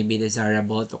used, it may be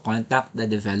desirable to contact the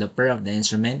developer of the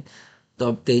instrument to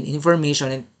obtain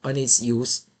information on its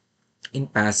use in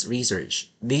past research.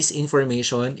 This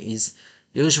information is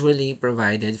usually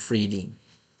provided freely.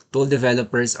 Tool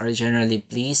developers are generally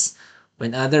pleased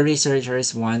when other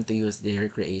researchers want to use their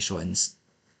creations.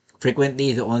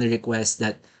 Frequently, the only request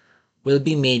that will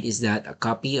be made is that a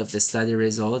copy of the study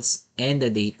results and the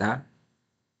data,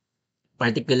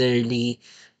 particularly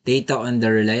data on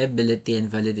the reliability and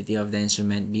validity of the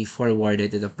instrument, be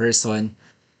forwarded to the person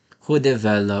who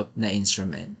developed the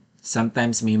instrument.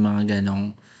 Sometimes may mga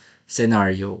ganong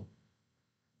scenario,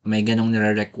 may ganong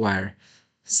nire-require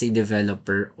si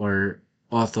developer or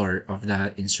author of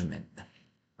the instrument.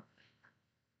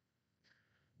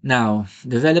 Now,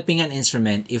 developing an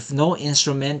instrument, if no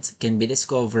instrument can be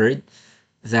discovered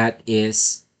that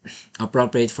is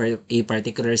appropriate for a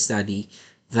particular study,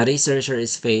 the researcher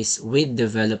is faced with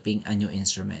developing a new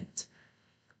instrument.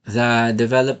 The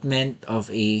development of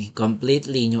a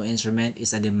completely new instrument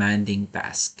is a demanding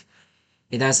task.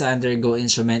 It has to undergo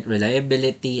instrument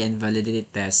reliability and validity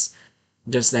tests.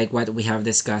 Just like what we have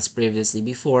discussed previously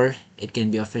before, it can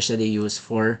be officially used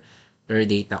for your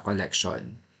data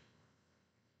collection.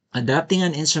 Adapting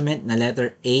an instrument na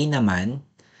letter A naman,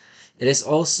 it is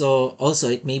also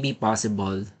it may be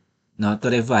possible, no, to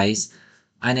revise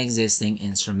an existing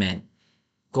instrument.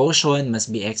 Caution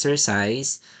must be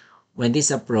exercised when this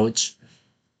approach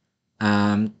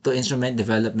to instrument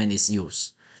development is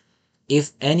used.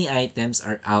 If any items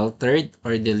are altered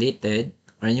or deleted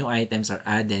or new items are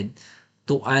added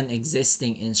to an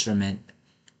existing instrument,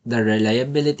 the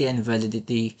reliability and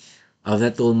validity of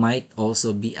the tool might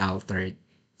also be altered.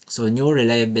 So new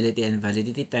reliability and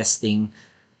validity testing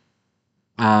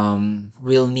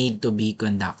will need to be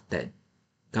conducted.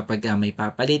 Kapag may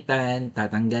papalitan,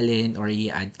 tatanggalin, or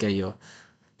i-add kayo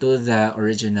to the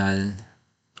original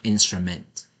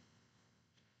instrument.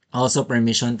 Also,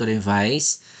 permission to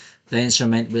revise the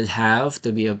instrument will have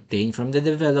to be obtained from the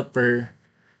developer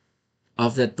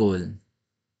of the tool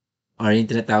or yung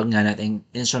tinatawag nga natin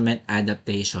instrument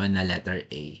adaptation na letter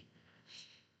A.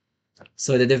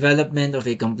 So, the development of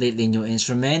a completely new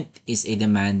instrument is a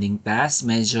demanding task.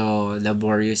 Medyo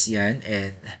laborious yan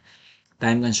and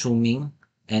time-consuming,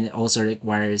 and it also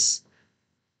requires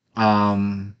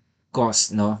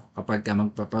cost, no? Kapag ka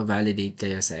magpapavalidate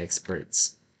kayo sa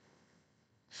experts.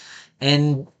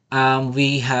 And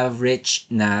we have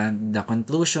reached na the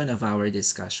conclusion of our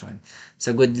discussion.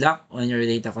 So good luck on your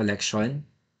data collection.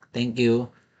 Thank you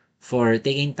for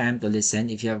taking time to listen.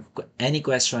 If you have any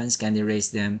questions, can you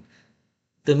raise them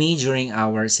to me during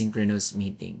our synchronous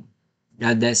meeting.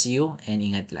 God bless you and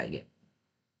ingat lagi.